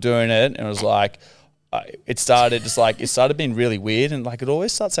out. We're doing it, and it was like, it started being really weird, and like it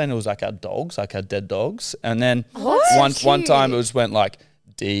always started saying it was like our dogs, like our dead dogs, and then one time it went like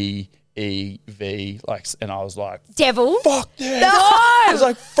DEV, like, and I was like, devil. fuck this. I was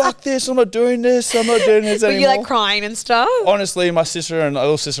like, fuck this. I'm not doing this anymore. Were you like crying and stuff? Honestly, my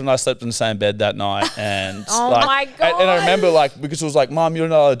little sister and I slept in the same bed that night, and my God. And I remember like because it was like, Mom, you're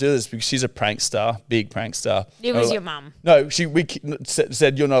not allowed to do this because she's a prankster, big prankster. It was your mum. No, we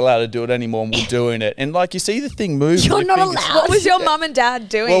said you're not allowed to do it anymore, and we're doing it. And like you see the thing move. You're not allowed. What was your mum and dad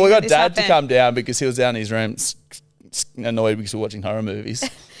doing? Well, we got when this Dad to happened? come down because he was down in his room annoyed because we're watching horror movies.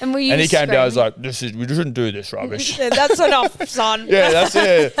 And he came down and was like, we shouldn't do this rubbish. Yeah, that's enough, son. Yeah, that's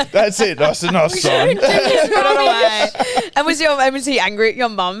it. That's enough, son. Put it away. And was he angry at your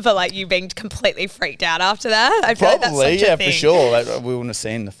mum for like you being completely freaked out after that? I feel like that's Probably, such a yeah, thing. for sure. Like, we wouldn't have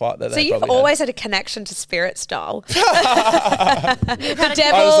seen the fight that So they you've probably always had a connection to spirits, doll. The had.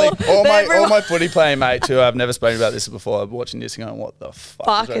 devil. Honestly, all everyone- my footy playing mates who I've never spoken about this before, watching this and going, what the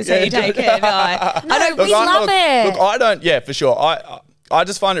fuck Fuck is he taking? I know. we love it. Look, I don't, yeah, for sure. I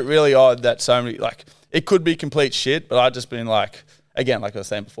just find it really odd that so many, like, it could be complete shit, but I've just been like, again, like I was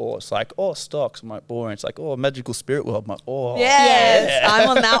saying before, it's like, oh, stocks, I'm like, boring. It's like, oh, magical spirit world, I'm like, oh. Yes, I'm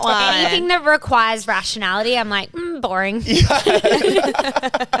on that one. Anything that requires rationality, I'm like, boring.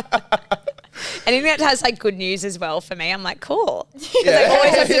 anything that has like good news as well for me, I'm like, cool. Because I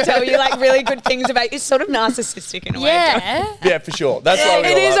always have to tell you like really good things about you. It's sort of narcissistic in a way. Yeah, for sure. That's why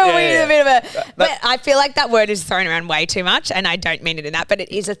It is a bit of a. But I feel like that word is thrown around way too much, and I don't mean it in that. But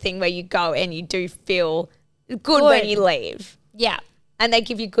it is a thing where you go and you do feel good when you leave, Yeah. and they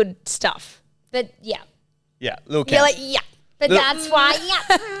give you good stuff. But yeah. Yeah, little You're like, yeah. But that's why,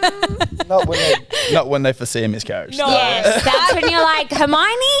 not when they foresee a miscarriage. No. Yes, that's when you're like,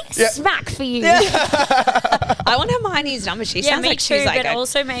 Hermione, smack for you. I want Hermione's number. She sounds me like too, she's like but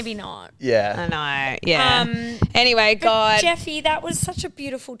also maybe not. Yeah. I know. Yeah. Anyway, God. Jeffy, that was such a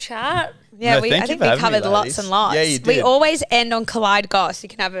beautiful chat. Yeah, No, I thank think you for we having me, covered lots ladies. and lots. Yeah, you We did. always end on Collide Goss. You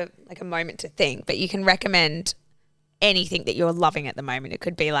can have a moment to think, but you can recommend anything that you're loving at the moment. It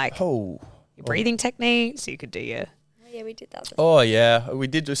could be like your breathing techniques. You could do your Yeah, we did that. Oh, yeah. We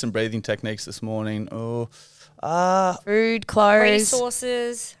did do some breathing techniques this morning. food, clothes,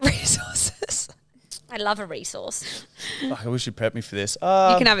 Resources. resources. I love a resource. I wish you prepped me for this. You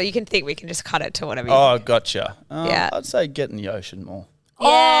can have it. You can think. We can just cut it to whatever. Oh, gotcha. Yeah. I'd say get in the ocean more.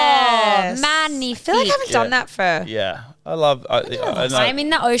 Yes. Oh, magnifique. I feel like I haven't done that for. Yeah. I love... I'm in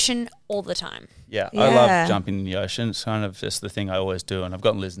the ocean all the time. I Yeah. love jumping in the ocean. It's kind of just the thing I always do, and I've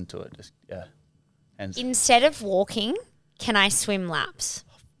gotten Liz into it. Just, and Instead of walking, can I swim laps?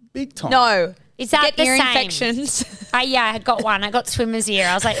 big time. No. Is that Get the ear same? infections. I got one. I got swimmer's ear.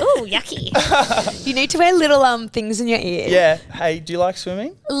 I was like, ooh, yucky. You need to wear little things in your ear. Yeah. Hey, do you like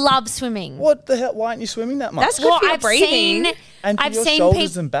swimming? Love swimming. What the hell? Why aren't you swimming that much? That's good for your breathing. and for I've your seen shoulders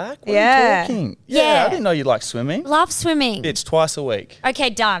people and back? What Yeah. are you talking? Yeah. I didn't know you like swimming. love swimming. It's twice a week. Okay,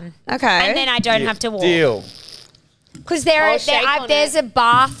 done. Okay. And then I don't have to walk. Deal. Because shake on there's it. a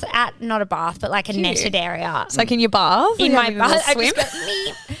bath not a bath, but like a netted area. It's like in your bath. in Are you my having a little bath. I swim. just got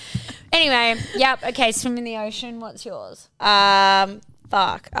me. Anyway, okay, swim in the ocean. What's yours?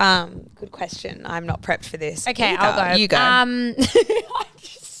 Fuck. Good question. I'm not prepped for this. Okay, either. I'll go. You go. I'm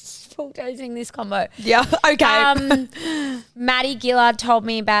just bulldozing this combo. yeah. Okay. Maddie Gillard told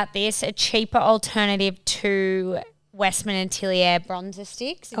me about this, a cheaper alternative to Westman and Tillier bronzer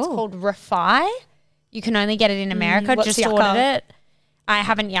sticks. It's called Refi. You can only get it in America. what's Just the ordered yucca? it. I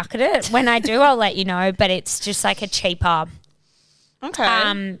haven't yucked it. When I do, I'll let you know, but it's just like a cheaper. Okay.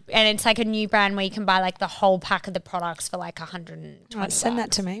 And it's like a new brand where you can buy like the whole pack of the products for like 120 Right, send that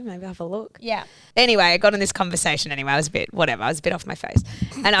bucks. to me. Maybe I'll have a look. Yeah. Anyway, I got in this conversation anyway. I was a bit off my face.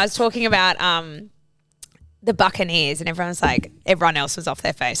 And I was talking about the Buccaneers, and everyone else was off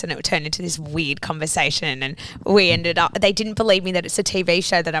their face, and it turned into this weird conversation, and they didn't believe me that it's a TV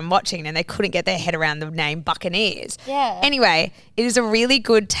show that I'm watching, and they couldn't get their head around the name Buccaneers. Yeah. Anyway, it is a really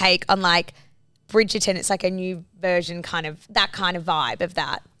good take on like Bridgerton. It's like a new version, kind of that kind of vibe of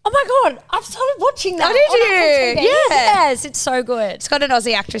that. Oh my God, I've started watching that. Oh, did on you? Apple TV. Yeah. Yes, it's so good. It's got an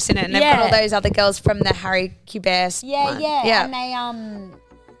Aussie actress in it, and they've got all those other girls from the Harry Kubert one. Yeah. And they,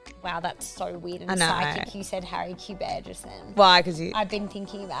 wow, that's so weird and I know. psychic. You said Harry Kubert just then. Why? Because I've been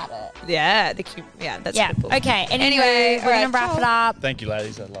thinking about it. that's Yeah. a good book. Okay. Anyway, Anyway, we're all going to right, wrap it ciao. up. Thank you,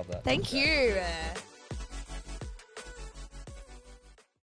 ladies. I love that. Thank you.